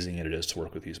amazing it is to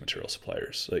work with these material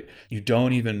suppliers. Like you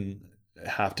don't even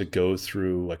have to go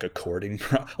through like a courting,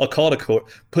 I'll call it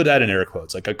put that in air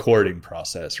quotes, like a courting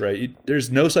process, right?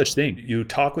 There's no such thing. You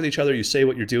talk with each other, you say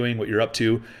what you're doing, what you're up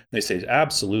to. And they say,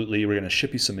 absolutely, we're going to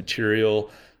ship you some material,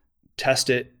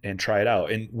 test it and try it out.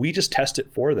 And we just test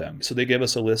it for them. So they give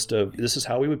us a list of, this is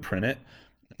how we would print it.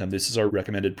 And this is our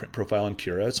recommended print profile in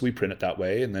Cura. So we print it that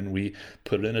way. And then we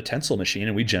put it in a Tensile machine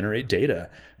and we generate data.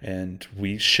 And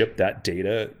we ship that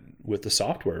data with the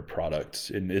software product.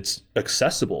 And it's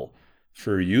accessible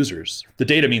for users. The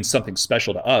data means something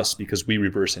special to us because we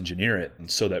reverse engineer it and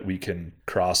so that we can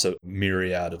cross a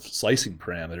myriad of slicing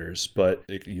parameters, but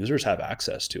users have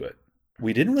access to it.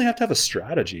 We didn't really have to have a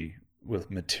strategy with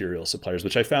material suppliers,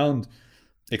 which I found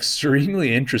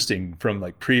extremely interesting from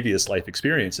like previous life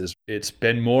experiences. It's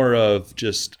been more of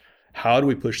just, how do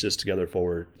we push this together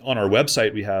forward? On our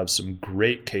website, we have some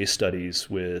great case studies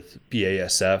with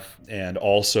BASF and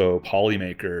also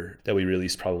Polymaker that we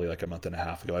released probably like a month and a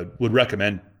half ago. I would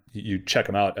recommend you check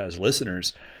them out as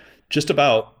listeners, just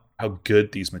about how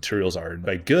good these materials are. And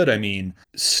by good, I mean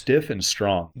stiff and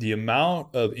strong. The amount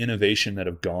of innovation that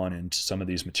have gone into some of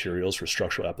these materials for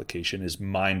structural application is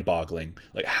mind-boggling.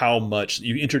 Like how much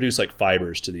you introduce like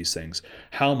fibers to these things,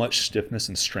 how much stiffness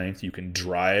and strength you can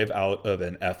drive out of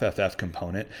an FFF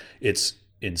component. It's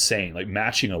insane. Like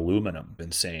matching aluminum,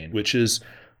 insane,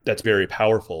 that's very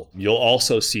powerful. You'll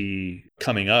also see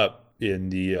coming up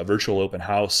in the virtual open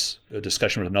house, a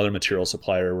discussion with another material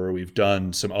supplier where we've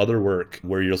done some other work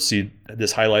where you'll see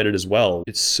this highlighted as well.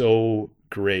 It's so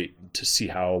great to see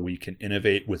how we can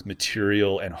innovate with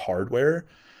material and hardware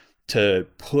to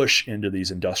push into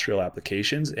these industrial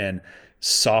applications, and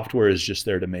software is just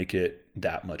there to make it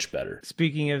that much better.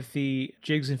 Speaking of the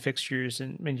jigs and fixtures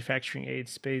and manufacturing aid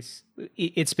space,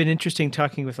 it's been interesting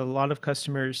talking with a lot of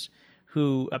customers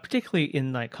who, particularly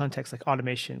in like contexts like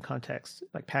automation context,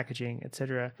 like packaging, et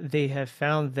cetera, they have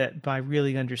found that by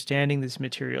really understanding these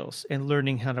materials and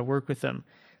learning how to work with them,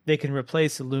 they can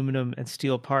replace aluminum and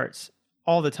steel parts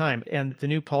all the time. And the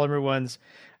new polymer ones,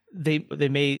 they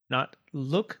may not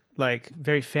look like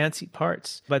very fancy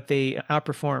parts, but they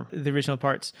outperform the original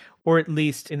parts, or at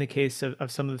least in the case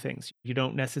of some of the things. You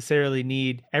don't necessarily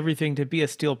need everything to be a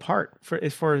steel part for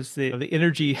as far as the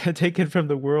energy taken from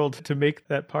the world to make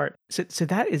that part. So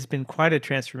that has been quite a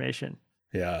transformation.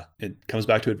 Yeah, it comes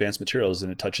back to advanced materials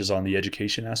and it touches on the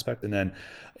education aspect. And then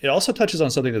it also touches on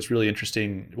something that's really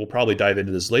interesting. We'll probably dive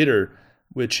into this later,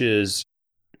 which is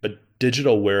a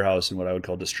digital warehouse and what I would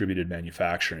call distributed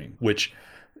manufacturing, which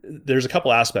there's a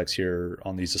couple aspects here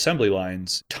on these assembly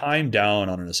lines. Time down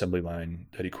on an assembly line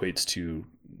that equates to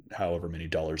however many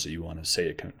dollars that you want to say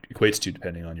it equates to,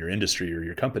 depending on your industry or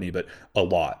your company, but a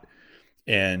lot.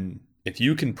 And if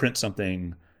you can print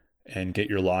something and get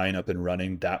your line up and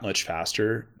running that much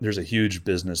faster, there's a huge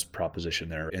business proposition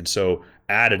there. And so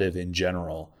additive in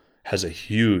general has a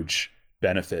huge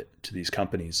benefit to these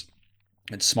companies.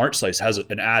 And Smart Slice has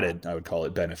an added, I would call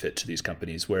it, benefit to these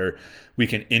companies where we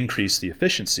can increase the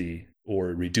efficiency or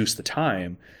reduce the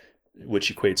time,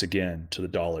 which equates again to the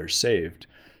dollars saved.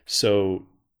 So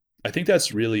I think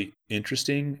that's really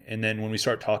interesting. And then when we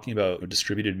start talking about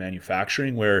distributed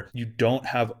manufacturing, where you don't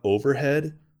have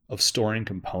overhead of storing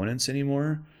components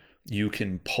anymore, you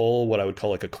can pull what I would call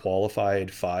like a qualified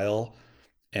file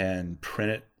and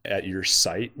print it at your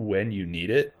site when you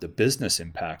need it. The business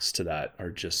impacts to that are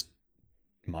just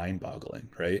mind-boggling,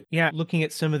 right? Yeah, looking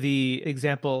at some of the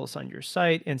examples on your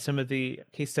site and some of the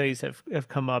case studies have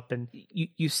come up, and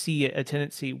you see a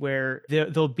tendency where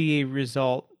there'll be a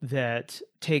result that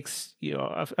takes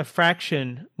a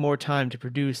fraction more time to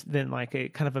produce than like a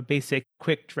kind of a basic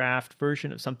quick draft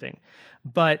version of something.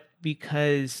 But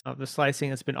because the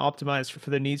slicing has been optimized for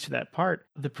the needs for that part,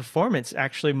 the performance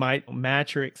actually might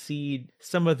match or exceed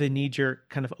some of the knee-jerk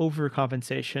kind of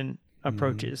overcompensation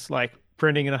approaches, like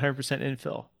printing in 100%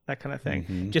 infill, that kind of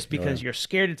thing, just because you're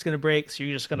scared it's going to break. So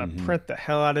you're just going to print the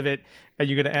hell out of it. And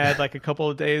you're going to add like a couple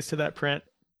of days to that print.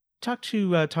 Talk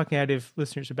to Talking Additive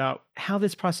listeners about how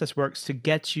this process works to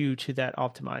get you to that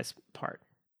optimized part.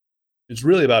 It's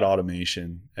really about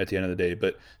automation at the end of the day,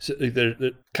 but there are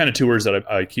kind of two words that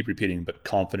I keep repeating, but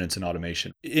confidence and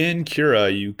automation. In Cura,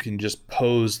 you can just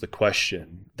pose the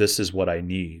question, this is what I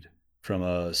need, from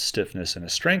a stiffness and a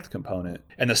strength component.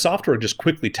 And the software just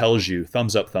quickly tells you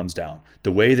thumbs up, thumbs down,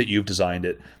 the way that you've designed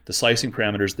it, the slicing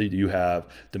parameters that you have,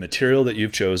 the material that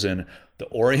you've chosen,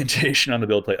 the orientation on the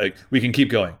build plate. Like, we can keep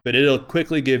going, but it'll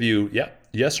quickly give you,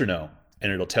 yes or no.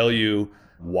 And it'll tell you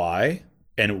why,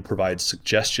 and it will provide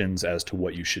suggestions as to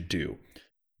what you should do.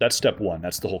 That's step one.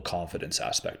 That's the whole confidence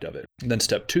aspect of it. And then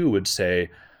step two would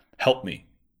say, help me.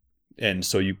 And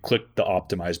so you click the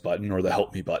optimize button or the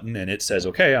help me button, and it says,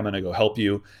 okay, I'm going to go help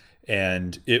you.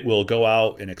 And it will go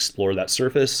out and explore that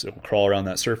surface. It will crawl around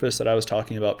that surface that I was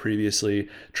talking about previously,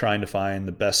 trying to find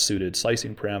the best suited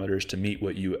slicing parameters to meet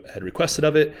what you had requested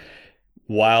of it,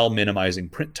 while minimizing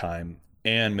print time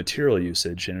and material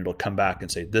usage. And it'll come back and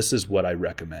say, this is what I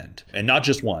recommend. And not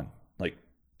just one, like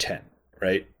 10,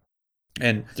 right?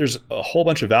 And there's a whole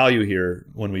bunch of value here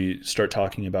when we start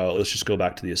talking about, let's just go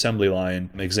back to the assembly line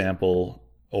example,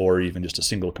 or even just a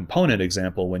single component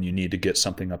example when you need to get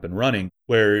something up and running,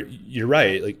 where you're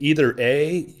right, like either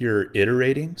A, you're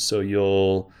iterating, so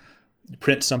you'll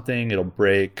print something, it'll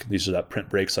break. These are that print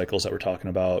break cycles that we're talking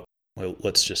about. Well,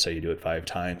 let's just say you do it 5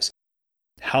 times.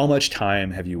 How much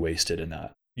time have you wasted in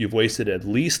that? You've wasted at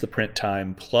least the print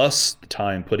time plus the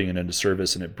time putting it into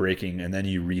service and it breaking, and then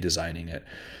you redesigning it.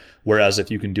 Whereas if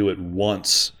you can do it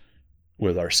once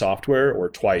with our software, or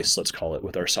twice, let's call it,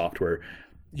 with our software,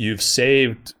 you've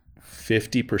saved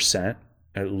 50%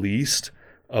 at least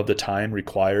of the time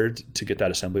required to get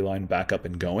that assembly line back up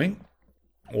and going,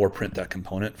 or print that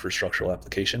component for structural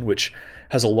application, which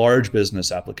has a large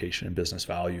business application and business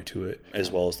value to it,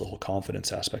 as well as the whole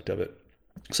confidence aspect of it.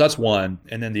 So that's one.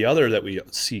 And then the other that we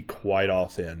see quite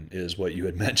often is what you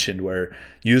had mentioned, where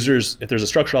users, if there's a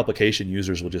structural application,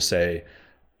 users will just say,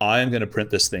 I'm going to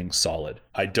print this thing solid.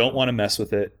 I don't want to mess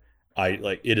with it.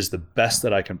 It is the best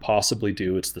that I can possibly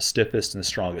do. It's the stiffest and the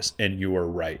strongest. And you are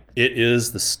right. It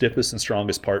is the stiffest and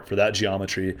strongest part for that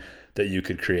geometry that you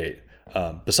could create.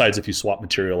 Besides if you swap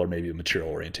material or maybe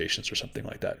material orientations or something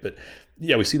like that. But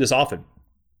yeah, we see this often.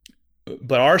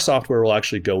 But our software will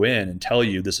actually go in and tell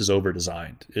you this is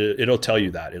over-designed. It'll tell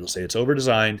you that. It'll say it's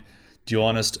over-designed. Do you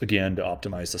want us, again, to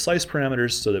optimize the slice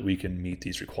parameters so that we can meet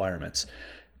these requirements?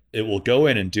 It will go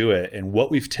in and do it. And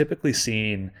what we've typically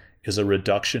seen is a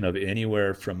reduction of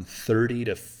anywhere from 30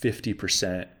 to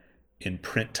 50% in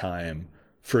print time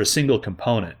for a single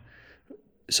component.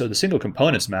 So the single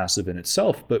component's massive in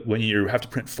itself, but when you have to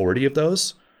print 40 of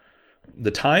those,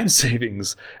 the time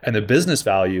savings and the business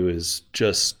value is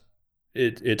just,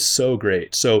 it's so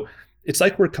great. So it's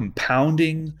like we're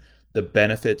compounding the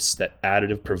benefits that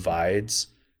additive provides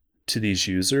to these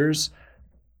users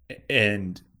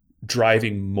and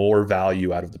driving more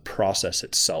value out of the process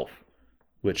itself,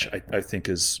 which I think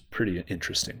is pretty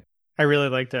interesting. I really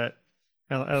like that.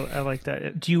 I like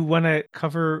that. Do you want to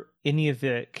cover any of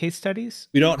the case studies?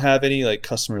 We don't have any like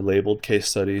customer labeled case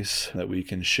studies that we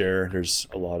can share. There's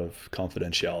a lot of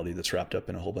confidentiality that's wrapped up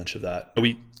in a whole bunch of that.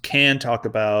 We can talk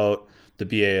about the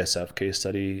BASF case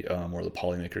study or the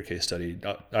Polymaker case study.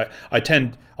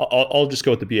 I'll just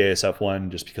go with the BASF one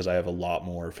just because I have a lot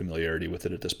more familiarity with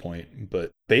it at this point.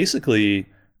 But basically,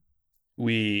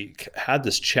 we had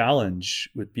this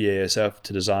challenge with BASF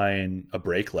to design a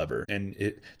brake lever.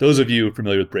 And those of you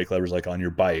familiar with brake levers, like on your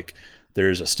bike,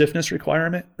 there's a stiffness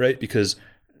requirement, right? Because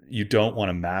you don't want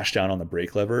to mash down on the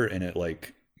brake lever and it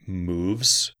like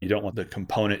moves. You don't want the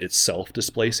component itself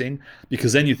displacing,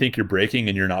 because then you think you're braking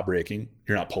and you're not braking.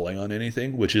 You're not pulling on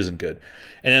anything, which isn't good.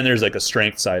 And then there's like a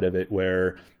strength side of it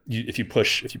where if you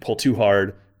pull too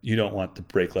hard, you don't want the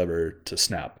brake lever to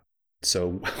snap.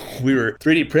 So we were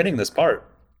 3D printing this part,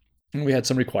 and we had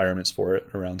some requirements for it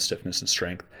around stiffness and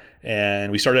strength.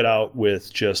 And we started out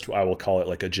with just, I will call it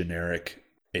like a generic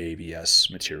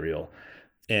ABS material.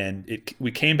 And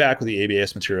we came back with the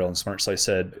ABS material, and SmartSlice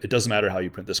said, it doesn't matter how you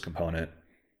print this component,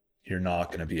 you're not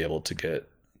going to be able to get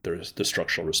the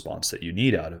structural response that you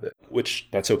need out of it, which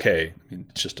that's okay. I mean,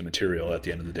 it's just a material at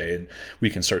the end of the day, and we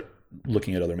can start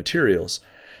looking at other materials.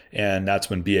 And that's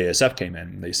when BASF came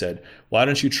in. They said, why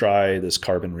don't you try this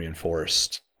carbon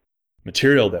reinforced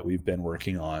material that we've been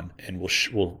working on, and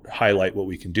we'll highlight what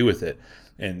we can do with it.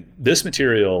 And this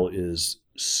material is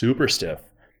super stiff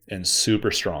and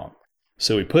super strong.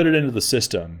 So we put it into the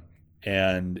system,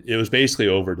 and it was basically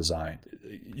over-designed.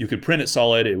 You could print it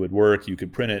solid, it would work. You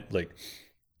could print it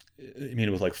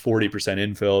with like 40%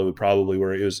 infill, it would probably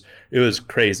work. It was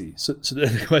crazy. So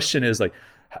the question is like,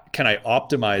 can I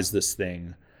optimize this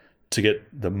thing to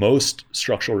get the most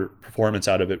structural performance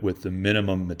out of it with the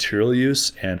minimum material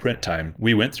use and print time?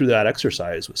 We went through that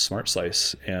exercise with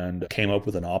SmartSlice and came up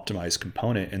with an optimized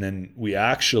component. And then we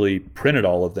actually printed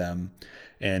all of them,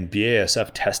 and BASF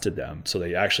tested them. So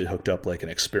they actually hooked up like an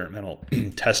experimental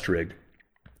test rig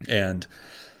and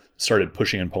started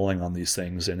pushing and pulling on these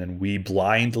things. And then we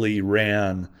blindly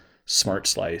ran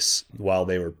SmartSlice while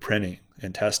they were printing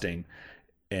and testing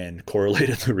and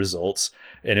correlated the results.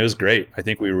 And it was great. I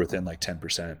think we were within like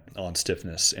 10% on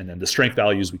stiffness. And then the strength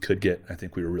values we could get, I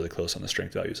think we were really close on the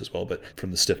strength values as well. But from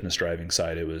the stiffness driving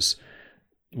side,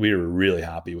 we were really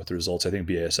happy with the results. I think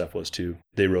BASF was too.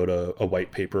 They wrote a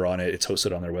white paper on it. It's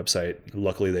hosted on their website.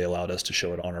 Luckily, they allowed us to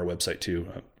show it on our website too.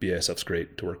 BASF's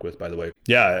great to work with, by the way.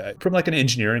 Yeah, from like an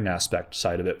engineering aspect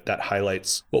side of it, that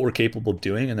highlights what we're capable of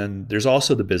doing. And then there's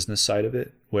also the business side of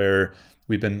it, where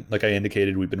we've been, like I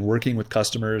indicated, we've been working with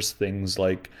customers, things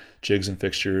like jigs and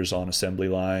fixtures on assembly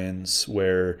lines,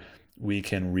 where we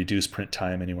can reduce print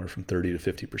time anywhere from 30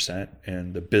 to 50%.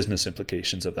 And the business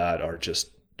implications of that are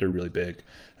they're really big.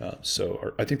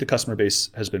 So I think the customer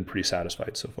base has been pretty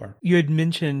satisfied so far. You had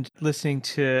mentioned listening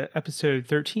to episode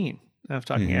 13 of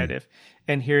Talking Additive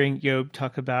and hearing Job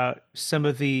talk about some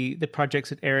of the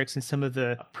projects at Arex and some of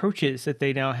the approaches that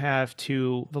they now have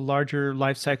to the larger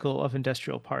life cycle of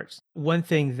industrial parts. One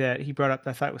thing that he brought up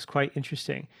that I thought was quite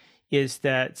interesting is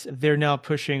that they're now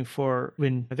pushing for,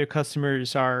 when their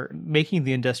customers are making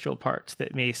the industrial parts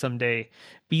that may someday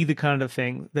be the kind of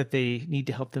thing that they need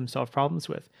to help them solve problems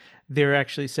with, they're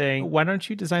actually saying, why don't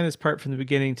you design this part from the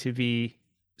beginning to be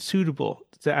suitable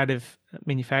to additive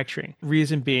manufacturing?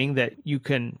 Reason being that you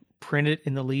can print it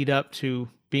in the lead up to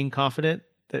being confident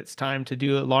that it's time to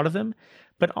do a lot of them.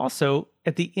 But also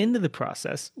at the end of the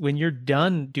process, when you're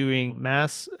done doing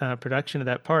mass production of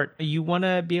that part, you want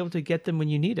to be able to get them when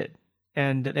you need it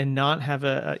and not have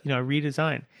a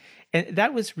redesign. And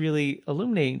that was really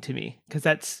illuminating to me, because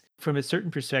that's, from a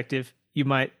certain perspective, you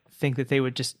might think that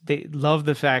they love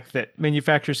the fact that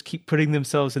manufacturers keep putting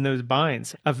themselves in those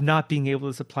binds of not being able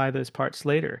to supply those parts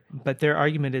later. But their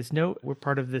argument is, no, we're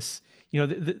part of this.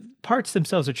 The parts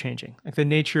themselves are changing. Like the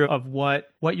nature of what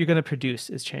you're going to produce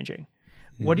is changing.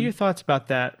 What are your thoughts about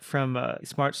that from a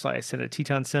SmartSlice and a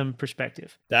Teton Sim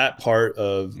perspective? That part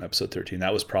of episode 13,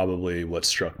 that was probably what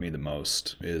struck me the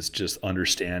most, is just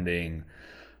understanding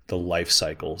the life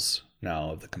cycles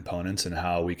now of the components and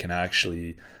how we can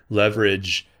actually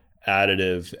leverage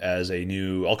additive as a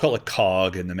new, I'll call it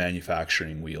cog in the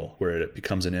manufacturing wheel, where it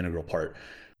becomes an integral part.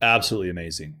 Absolutely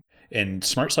amazing. And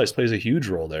SmartSlice plays a huge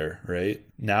role there, right?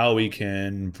 Now we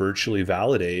can virtually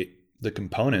validate the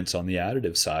components on the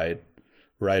additive side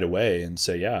right away and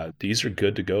say, yeah, these are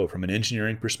good to go from an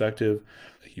engineering perspective.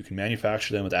 You can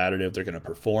manufacture them with additive. They're going to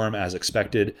perform as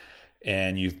expected.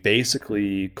 And you've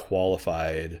basically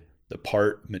qualified the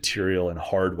part, material, and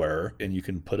hardware, and you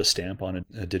can put a stamp on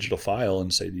a digital file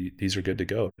and say, these are good to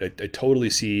go. I totally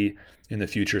see in the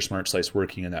future Smart Slice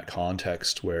working in that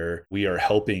context where we are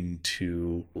helping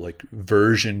to like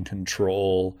version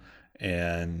control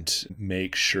and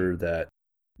make sure that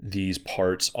these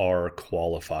parts are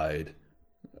qualified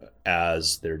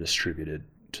as they're distributed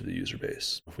to the user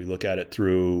base. If we look at it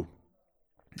through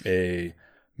a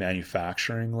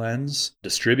manufacturing lens,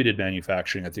 distributed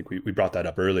manufacturing, I think we brought that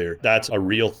up earlier. That's a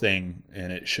real thing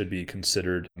and it should be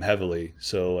considered heavily.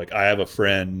 So like I have a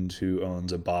friend who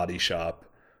owns a body shop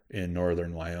in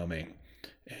northern Wyoming,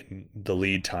 and the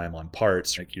lead time on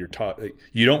parts, like you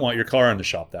don't want your car in the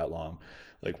shop that long.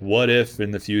 Like what if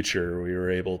in the future we were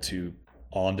able to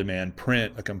on demand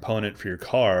print a component for your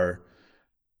car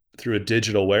through a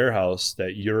digital warehouse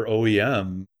that your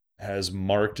OEM has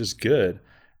marked as good,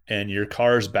 and your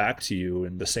car's back to you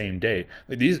in the same day.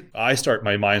 Like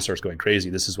my mind starts going crazy.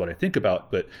 This is what I think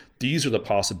about, but these are the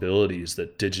possibilities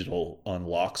that digital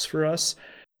unlocks for us.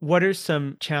 What are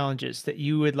some challenges that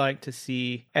you would like to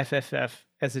see FFF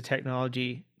as a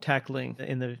technology tackling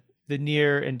in the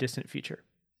near and distant future?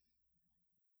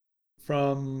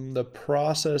 From the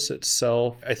process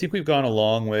itself, I think we've gone a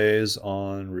long ways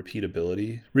on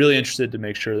repeatability. Really interested to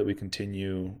make sure that we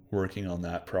continue working on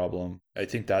that problem. I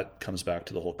think that comes back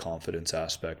to the whole confidence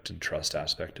aspect and trust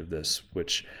aspect of this,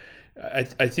 which I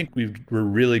think we're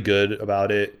really good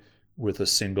about it with a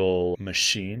single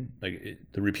machine. The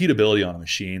repeatability on a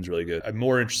machine is really good. I'm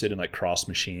more interested in like cross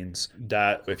machines,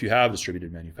 that if you have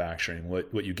distributed manufacturing,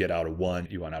 what you get out of one,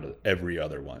 you want out of every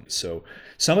other one. So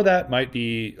some of that might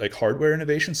be like hardware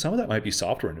innovation. Some of that might be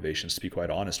software innovations, to be quite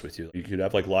honest with you. You could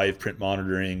have like live print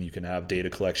monitoring, you can have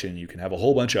data collection, you can have a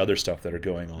whole bunch of other stuff that are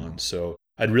going on. So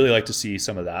I'd really like to see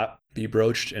some of that be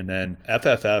broached. And then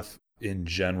FFF in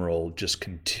general just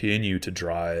continue to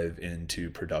drive into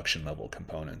production level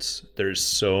components. There's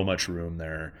so much room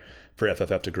there for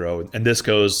FFF to grow. And this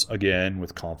goes again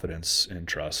with confidence and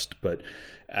trust. But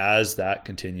as that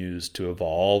continues to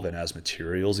evolve and as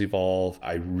materials evolve,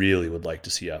 I really would like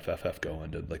to see FFF go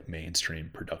into like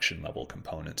mainstream production level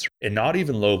components and not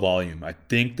even low volume. I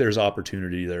think there's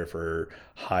opportunity there for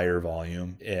higher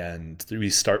volume, and we're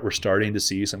starting to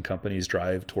see some companies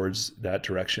drive towards that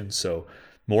direction. So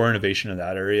more innovation in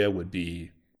that area would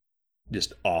be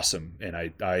just awesome. And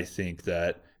I think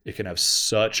that it can have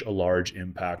such a large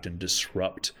impact and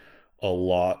disrupt a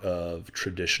lot of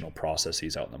traditional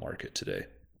processes out in the market today.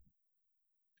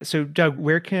 So Doug,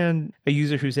 where can a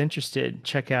user who's interested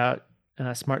check out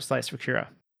Smart Slice for Cura?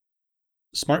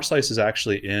 Smart Slice is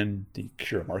actually in the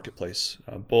Cura marketplace,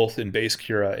 both in base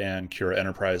Cura and Cura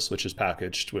Enterprise, which is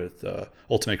packaged with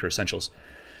Ultimaker Essentials.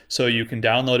 So you can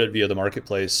download it via the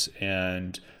marketplace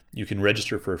and you can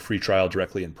register for a free trial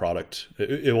directly in product.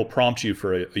 It will prompt you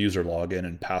for a user login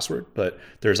and password, but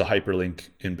there's a hyperlink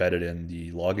embedded in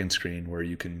the login screen where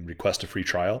you can request a free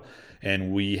trial.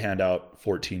 And we hand out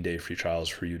 14-day free trials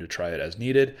for you to try it as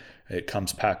needed. It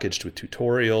comes packaged with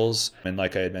tutorials. And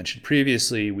like I had mentioned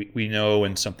previously, we know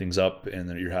when something's up and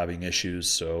that you're having issues.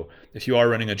 So if you are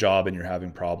running a job and you're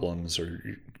having problems or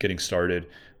you're getting started,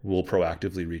 we'll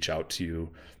proactively reach out to you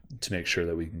to make sure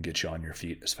that we can get you on your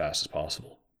feet as fast as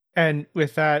possible. And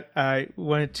with that, I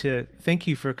wanted to thank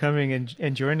you for coming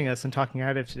and joining us and talking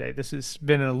additive today. This has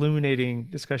been an illuminating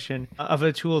discussion of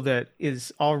a tool that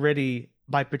is already,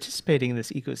 by participating in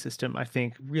this ecosystem, I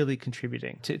think really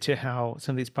contributing to how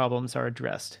some of these problems are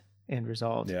addressed and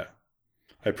resolved. Yeah,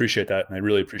 I appreciate that. And I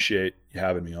really appreciate you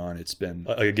having me on. It's been,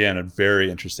 again, a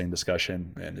very interesting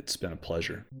discussion, and it's been a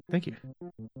pleasure. Thank you.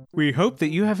 We hope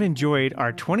that you have enjoyed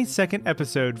our 22nd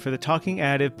episode for the Talking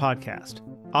Additive podcast.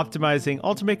 Optimizing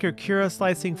Ultimaker Cura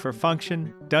slicing for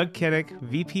function, Doug Kennick,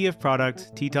 VP of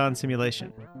Product, Teton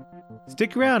Simulation.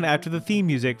 Stick around after the theme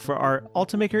music for our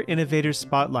Ultimaker Innovators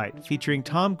Spotlight featuring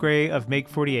Tom Gray of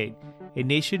Make48, a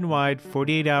nationwide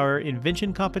 48-hour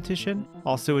invention competition,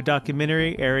 also a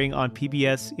documentary airing on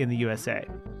PBS in the USA.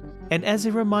 And as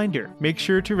a reminder, make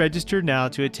sure to register now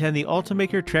to attend the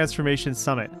Ultimaker Transformation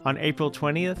Summit on April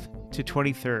 20th to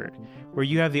 23rd, where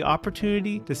you have the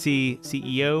opportunity to see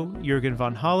CEO Jürgen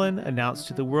von Hollen announce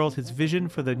to the world his vision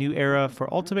for the new era for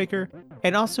Ultimaker,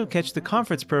 and also catch the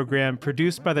conference program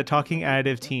produced by the Talking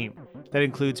Additive team that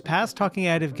includes past Talking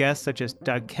Additive guests such as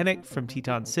Doug Kennick from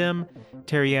Teton Sim,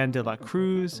 Terry-Ann de la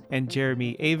Cruz, and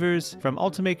Jeremy Avers from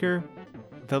Ultimaker,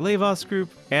 the Levos Group,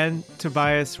 and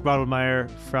Tobias Rodelmeier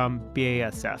from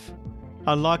BASF.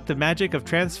 Unlock the magic of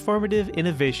transformative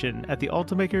innovation at the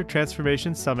Ultimaker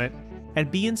Transformation Summit and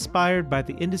be inspired by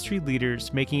the industry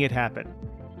leaders making it happen.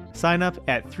 Sign up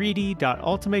at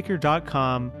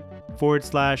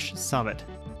 3d.ultimaker.com/summit.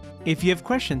 If you have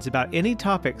questions about any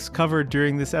topics covered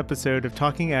during this episode of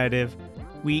Talking Additive,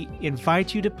 we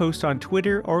invite you to post on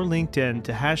Twitter or LinkedIn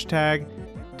to hashtag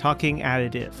Talking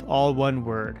Additive, all one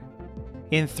word.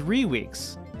 In 3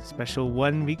 weeks, special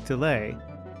 1 week delay,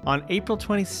 on April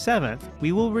 27th,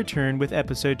 we will return with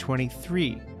episode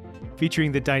 23,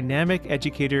 featuring the dynamic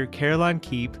educator Caroline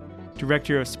Keep,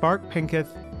 director of Spark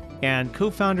Penketh, and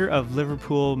co-founder of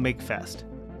Liverpool MakeFest.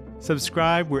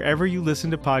 Subscribe wherever you listen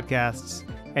to podcasts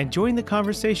and join the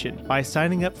conversation by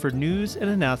signing up for news and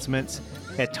announcements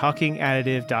at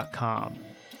talkingadditive.com.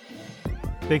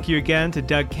 Thank you again to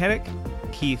Doug Kennick,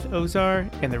 Keith Ozar,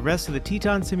 and the rest of the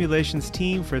Teton Simulations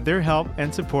team for their help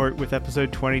and support with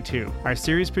episode 22. Our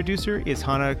series producer is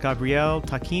Hannah Gabrielle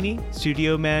Tacchini,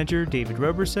 studio manager David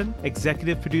Roberson,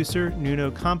 executive producer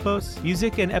Nuno Campos,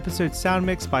 music and episode sound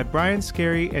mix by Brian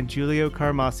Scarry and Giulio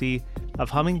Carmassi of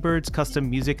Hummingbird's Custom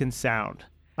Music and Sound.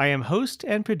 I am host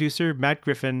and producer Matt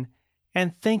Griffin,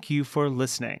 and thank you for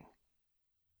listening.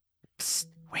 Psst,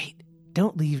 wait,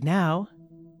 don't leave now.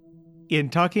 In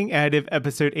Talking Additive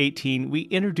episode 18, we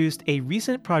introduced a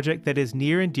recent project that is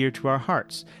near and dear to our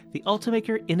hearts, the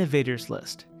Ultimaker Innovators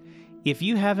List. If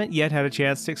you haven't yet had a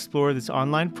chance to explore this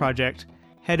online project,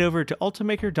 head over to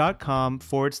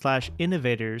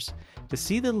ultimaker.com/innovators to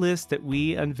see the list that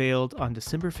we unveiled on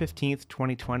December 15th,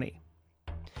 2020.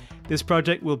 This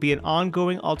project will be an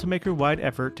ongoing Ultimaker-wide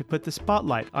effort to put the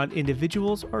spotlight on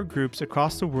individuals or groups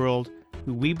across the world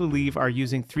who we believe are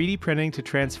using 3D printing to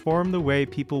transform the way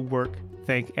people work,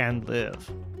 think, and live.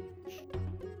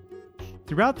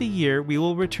 Throughout the year, we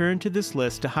will return to this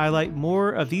list to highlight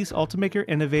more of these Ultimaker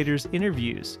Innovators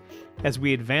interviews as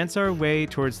we advance our way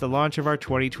towards the launch of our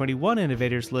 2021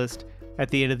 Innovators list at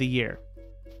the end of the year.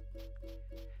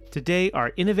 Today,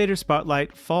 our Innovator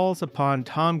Spotlight falls upon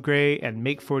Tom Gray and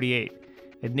Make48,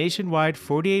 a nationwide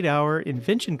 48-hour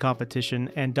invention competition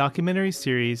and documentary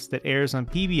series that airs on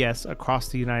PBS across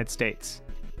the United States.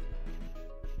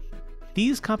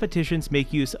 These competitions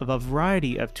make use of a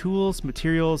variety of tools,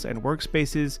 materials, and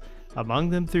workspaces, among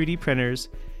them 3D printers,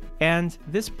 and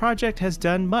this project has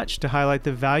done much to highlight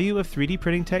the value of 3D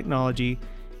printing technology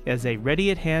as a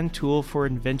ready-at-hand tool for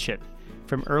invention,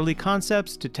 from early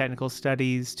concepts to technical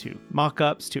studies to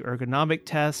mock-ups to ergonomic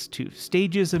tests to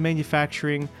stages of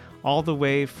manufacturing, all the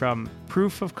way from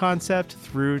proof of concept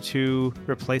through to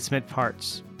replacement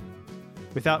parts.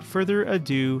 Without further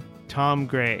ado, Tom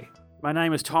Gray. My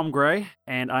name is Tom Gray,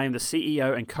 and I am the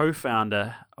CEO and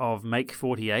co-founder of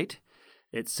Make48.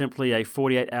 It's simply a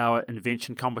 48-hour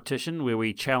invention competition where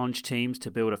we challenge teams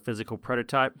to build a physical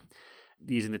prototype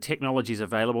using the technologies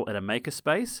available at a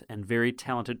makerspace and very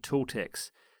talented tool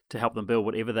techs to help them build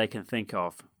whatever they can think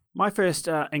of. My first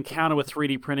encounter with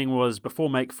 3D printing was before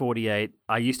Make48.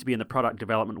 I used to be in the product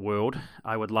development world.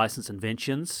 I would license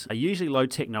inventions, usually low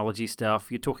technology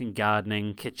stuff. You're talking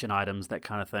gardening, kitchen items, that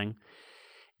kind of thing.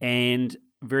 And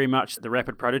very much the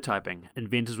rapid prototyping.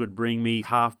 Inventors would bring me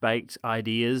half-baked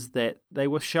ideas that they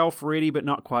were shelf-ready but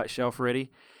not quite shelf-ready.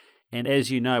 And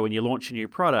as you know, when you launch a new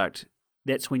product,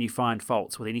 that's when you find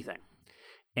faults with anything.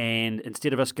 And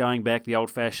instead of us going back the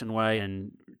old-fashioned way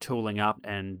and tooling up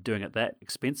and doing it that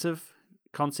expensive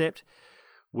concept,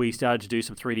 we started to do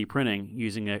some 3D printing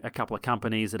using a couple of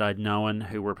companies that I'd known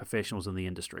who were professionals in the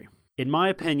industry. In my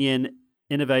opinion,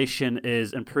 innovation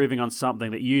is improving on something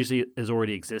that usually is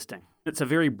already existing. It's a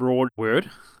very broad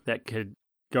word that could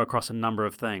go across a number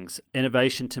of things.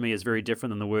 Innovation to me is very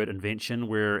different than the word invention,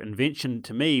 where invention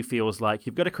to me feels like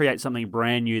you've got to create something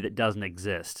brand new that doesn't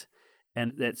exist.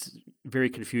 And that's very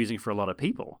confusing for a lot of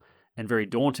people and very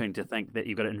daunting to think that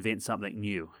you've got to invent something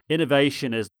new.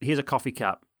 Innovation is, here's a coffee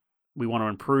cup. We want to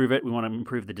improve it. We want to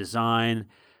improve the design,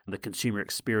 the consumer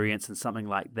experience, and something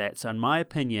like that. So in my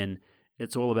opinion,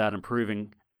 it's all about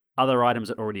improving other items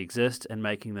that already exist and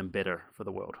making them better for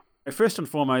the world. First and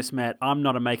foremost, Matt, I'm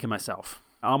not a maker myself.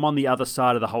 I'm on the other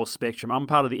side of the whole spectrum. I'm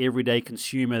part of the everyday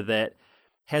consumer that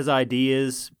has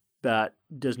ideas but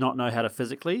does not know how to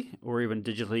physically or even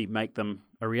digitally make them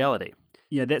a reality.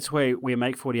 Yeah, that's where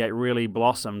Make48 really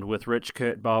blossomed with Rich,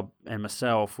 Kurt, Bob, and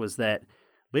myself, was that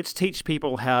let's teach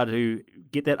people how to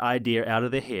get that idea out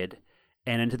of their head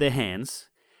and into their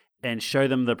hands and show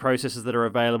them the processes that are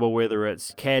available, whether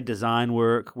it's CAD design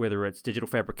work, whether it's digital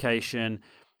fabrication,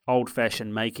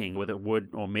 old-fashioned making, whether wood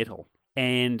or metal.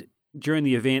 And during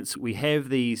the events, we have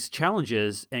these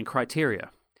challenges and criteria.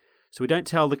 So we don't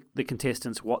tell the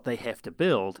contestants what they have to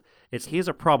build. It's here's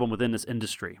a problem within this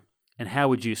industry, and how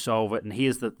would you solve it? And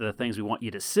here's the things we want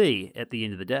you to see at the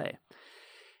end of the day.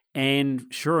 And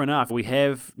sure enough, we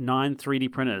have 9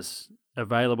 3D printers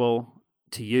available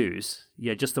to use.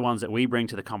 Yeah, just the ones that we bring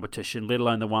to the competition, let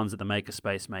alone the ones that the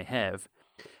makerspace may have.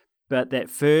 But that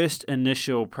first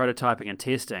initial prototyping and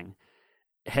testing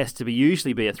has to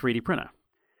usually be a 3D printer.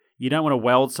 You don't want to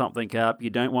weld something up. You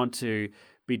don't want to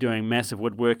be doing massive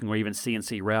woodworking or even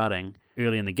CNC routing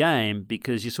early in the game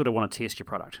because you sort of want to test your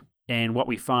product. And what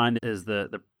we find is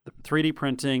the 3D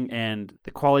printing and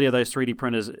the quality of those 3D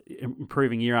printers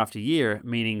improving year after year,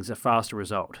 meaning a faster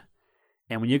result.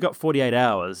 And when you've got 48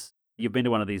 hours, you've been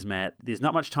to one of these, Matt, there's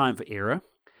not much time for error.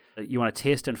 You want to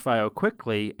test and fail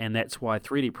quickly, and that's why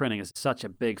 3D printing is such a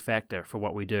big factor for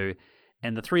what we do.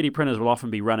 And the 3D printers will often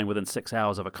be running within 6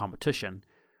 hours of a competition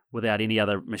without any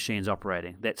other machines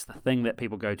operating. That's the thing that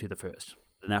people go to the first.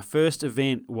 And our first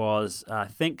event was, I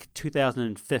think,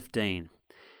 2015.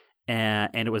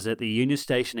 And it was at the Union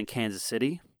Station in Kansas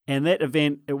City. And that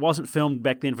event, it wasn't filmed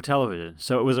back then for television.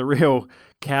 So it was a real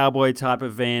cowboy type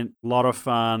event, a lot of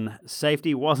fun.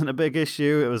 Safety wasn't a big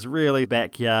issue. It was really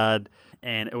backyard,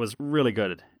 and it was a really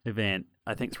good event.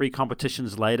 I think 3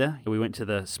 competitions later, we went to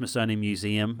the Smithsonian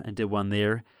Museum and did one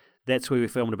there. That's where we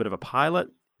filmed a bit of a pilot.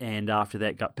 And after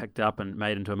that got picked up and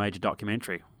made into a major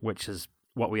documentary, which is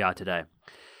what we are today.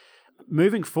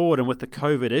 Moving forward, and with the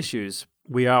COVID issues,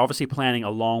 we are obviously planning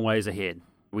a long ways ahead.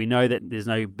 We know that there's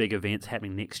no big events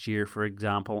happening next year, for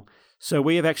example. So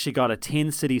we have actually got a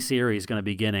 10-city series going to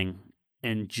be beginning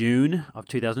in June of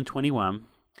 2021,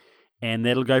 and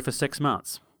that'll go for 6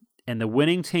 months. And the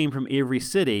winning team from every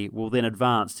city will then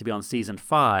advance to be on Season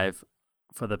 5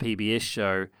 for the PBS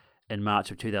show in March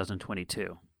of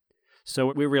 2022.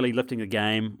 So we're really lifting the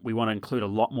game. We want to include a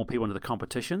lot more people into the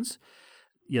competitions.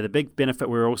 Yeah, the big benefit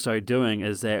we're also doing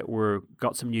is that we've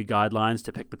got some new guidelines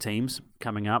to pick the teams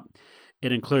coming up.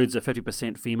 It includes a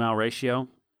 50% female ratio,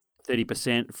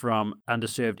 30% from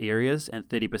underserved areas, and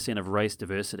 30% of race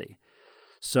diversity.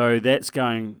 So that's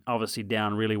going obviously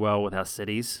down really well with our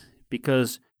cities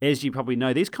because, as you probably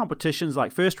know, these competitions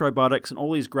like FIRST Robotics and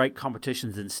all these great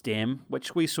competitions in STEM,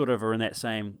 which we sort of are in that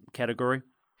same category,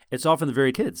 it's often the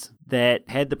very kids that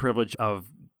had the privilege of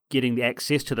getting the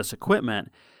access to this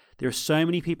equipment. There are so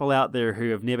many people out there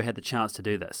who have never had the chance to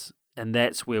do this. And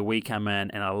that's where we come in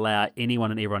and allow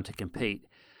anyone and everyone to compete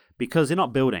because they're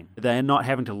not building. They're not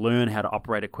having to learn how to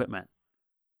operate equipment.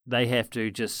 They have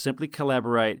to just simply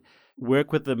collaborate,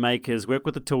 work with the makers, work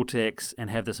with the tool techs, and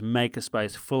have this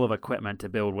makerspace full of equipment to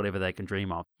build whatever they can dream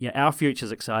of. Yeah, our future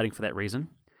is exciting for that reason.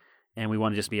 And we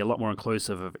want to just be a lot more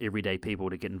inclusive of everyday people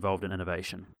to get involved in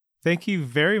innovation. Thank you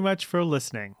very much for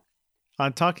listening.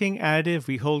 On Talking Additive,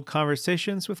 we hold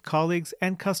conversations with colleagues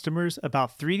and customers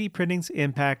about 3D printing's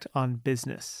impact on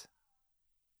business.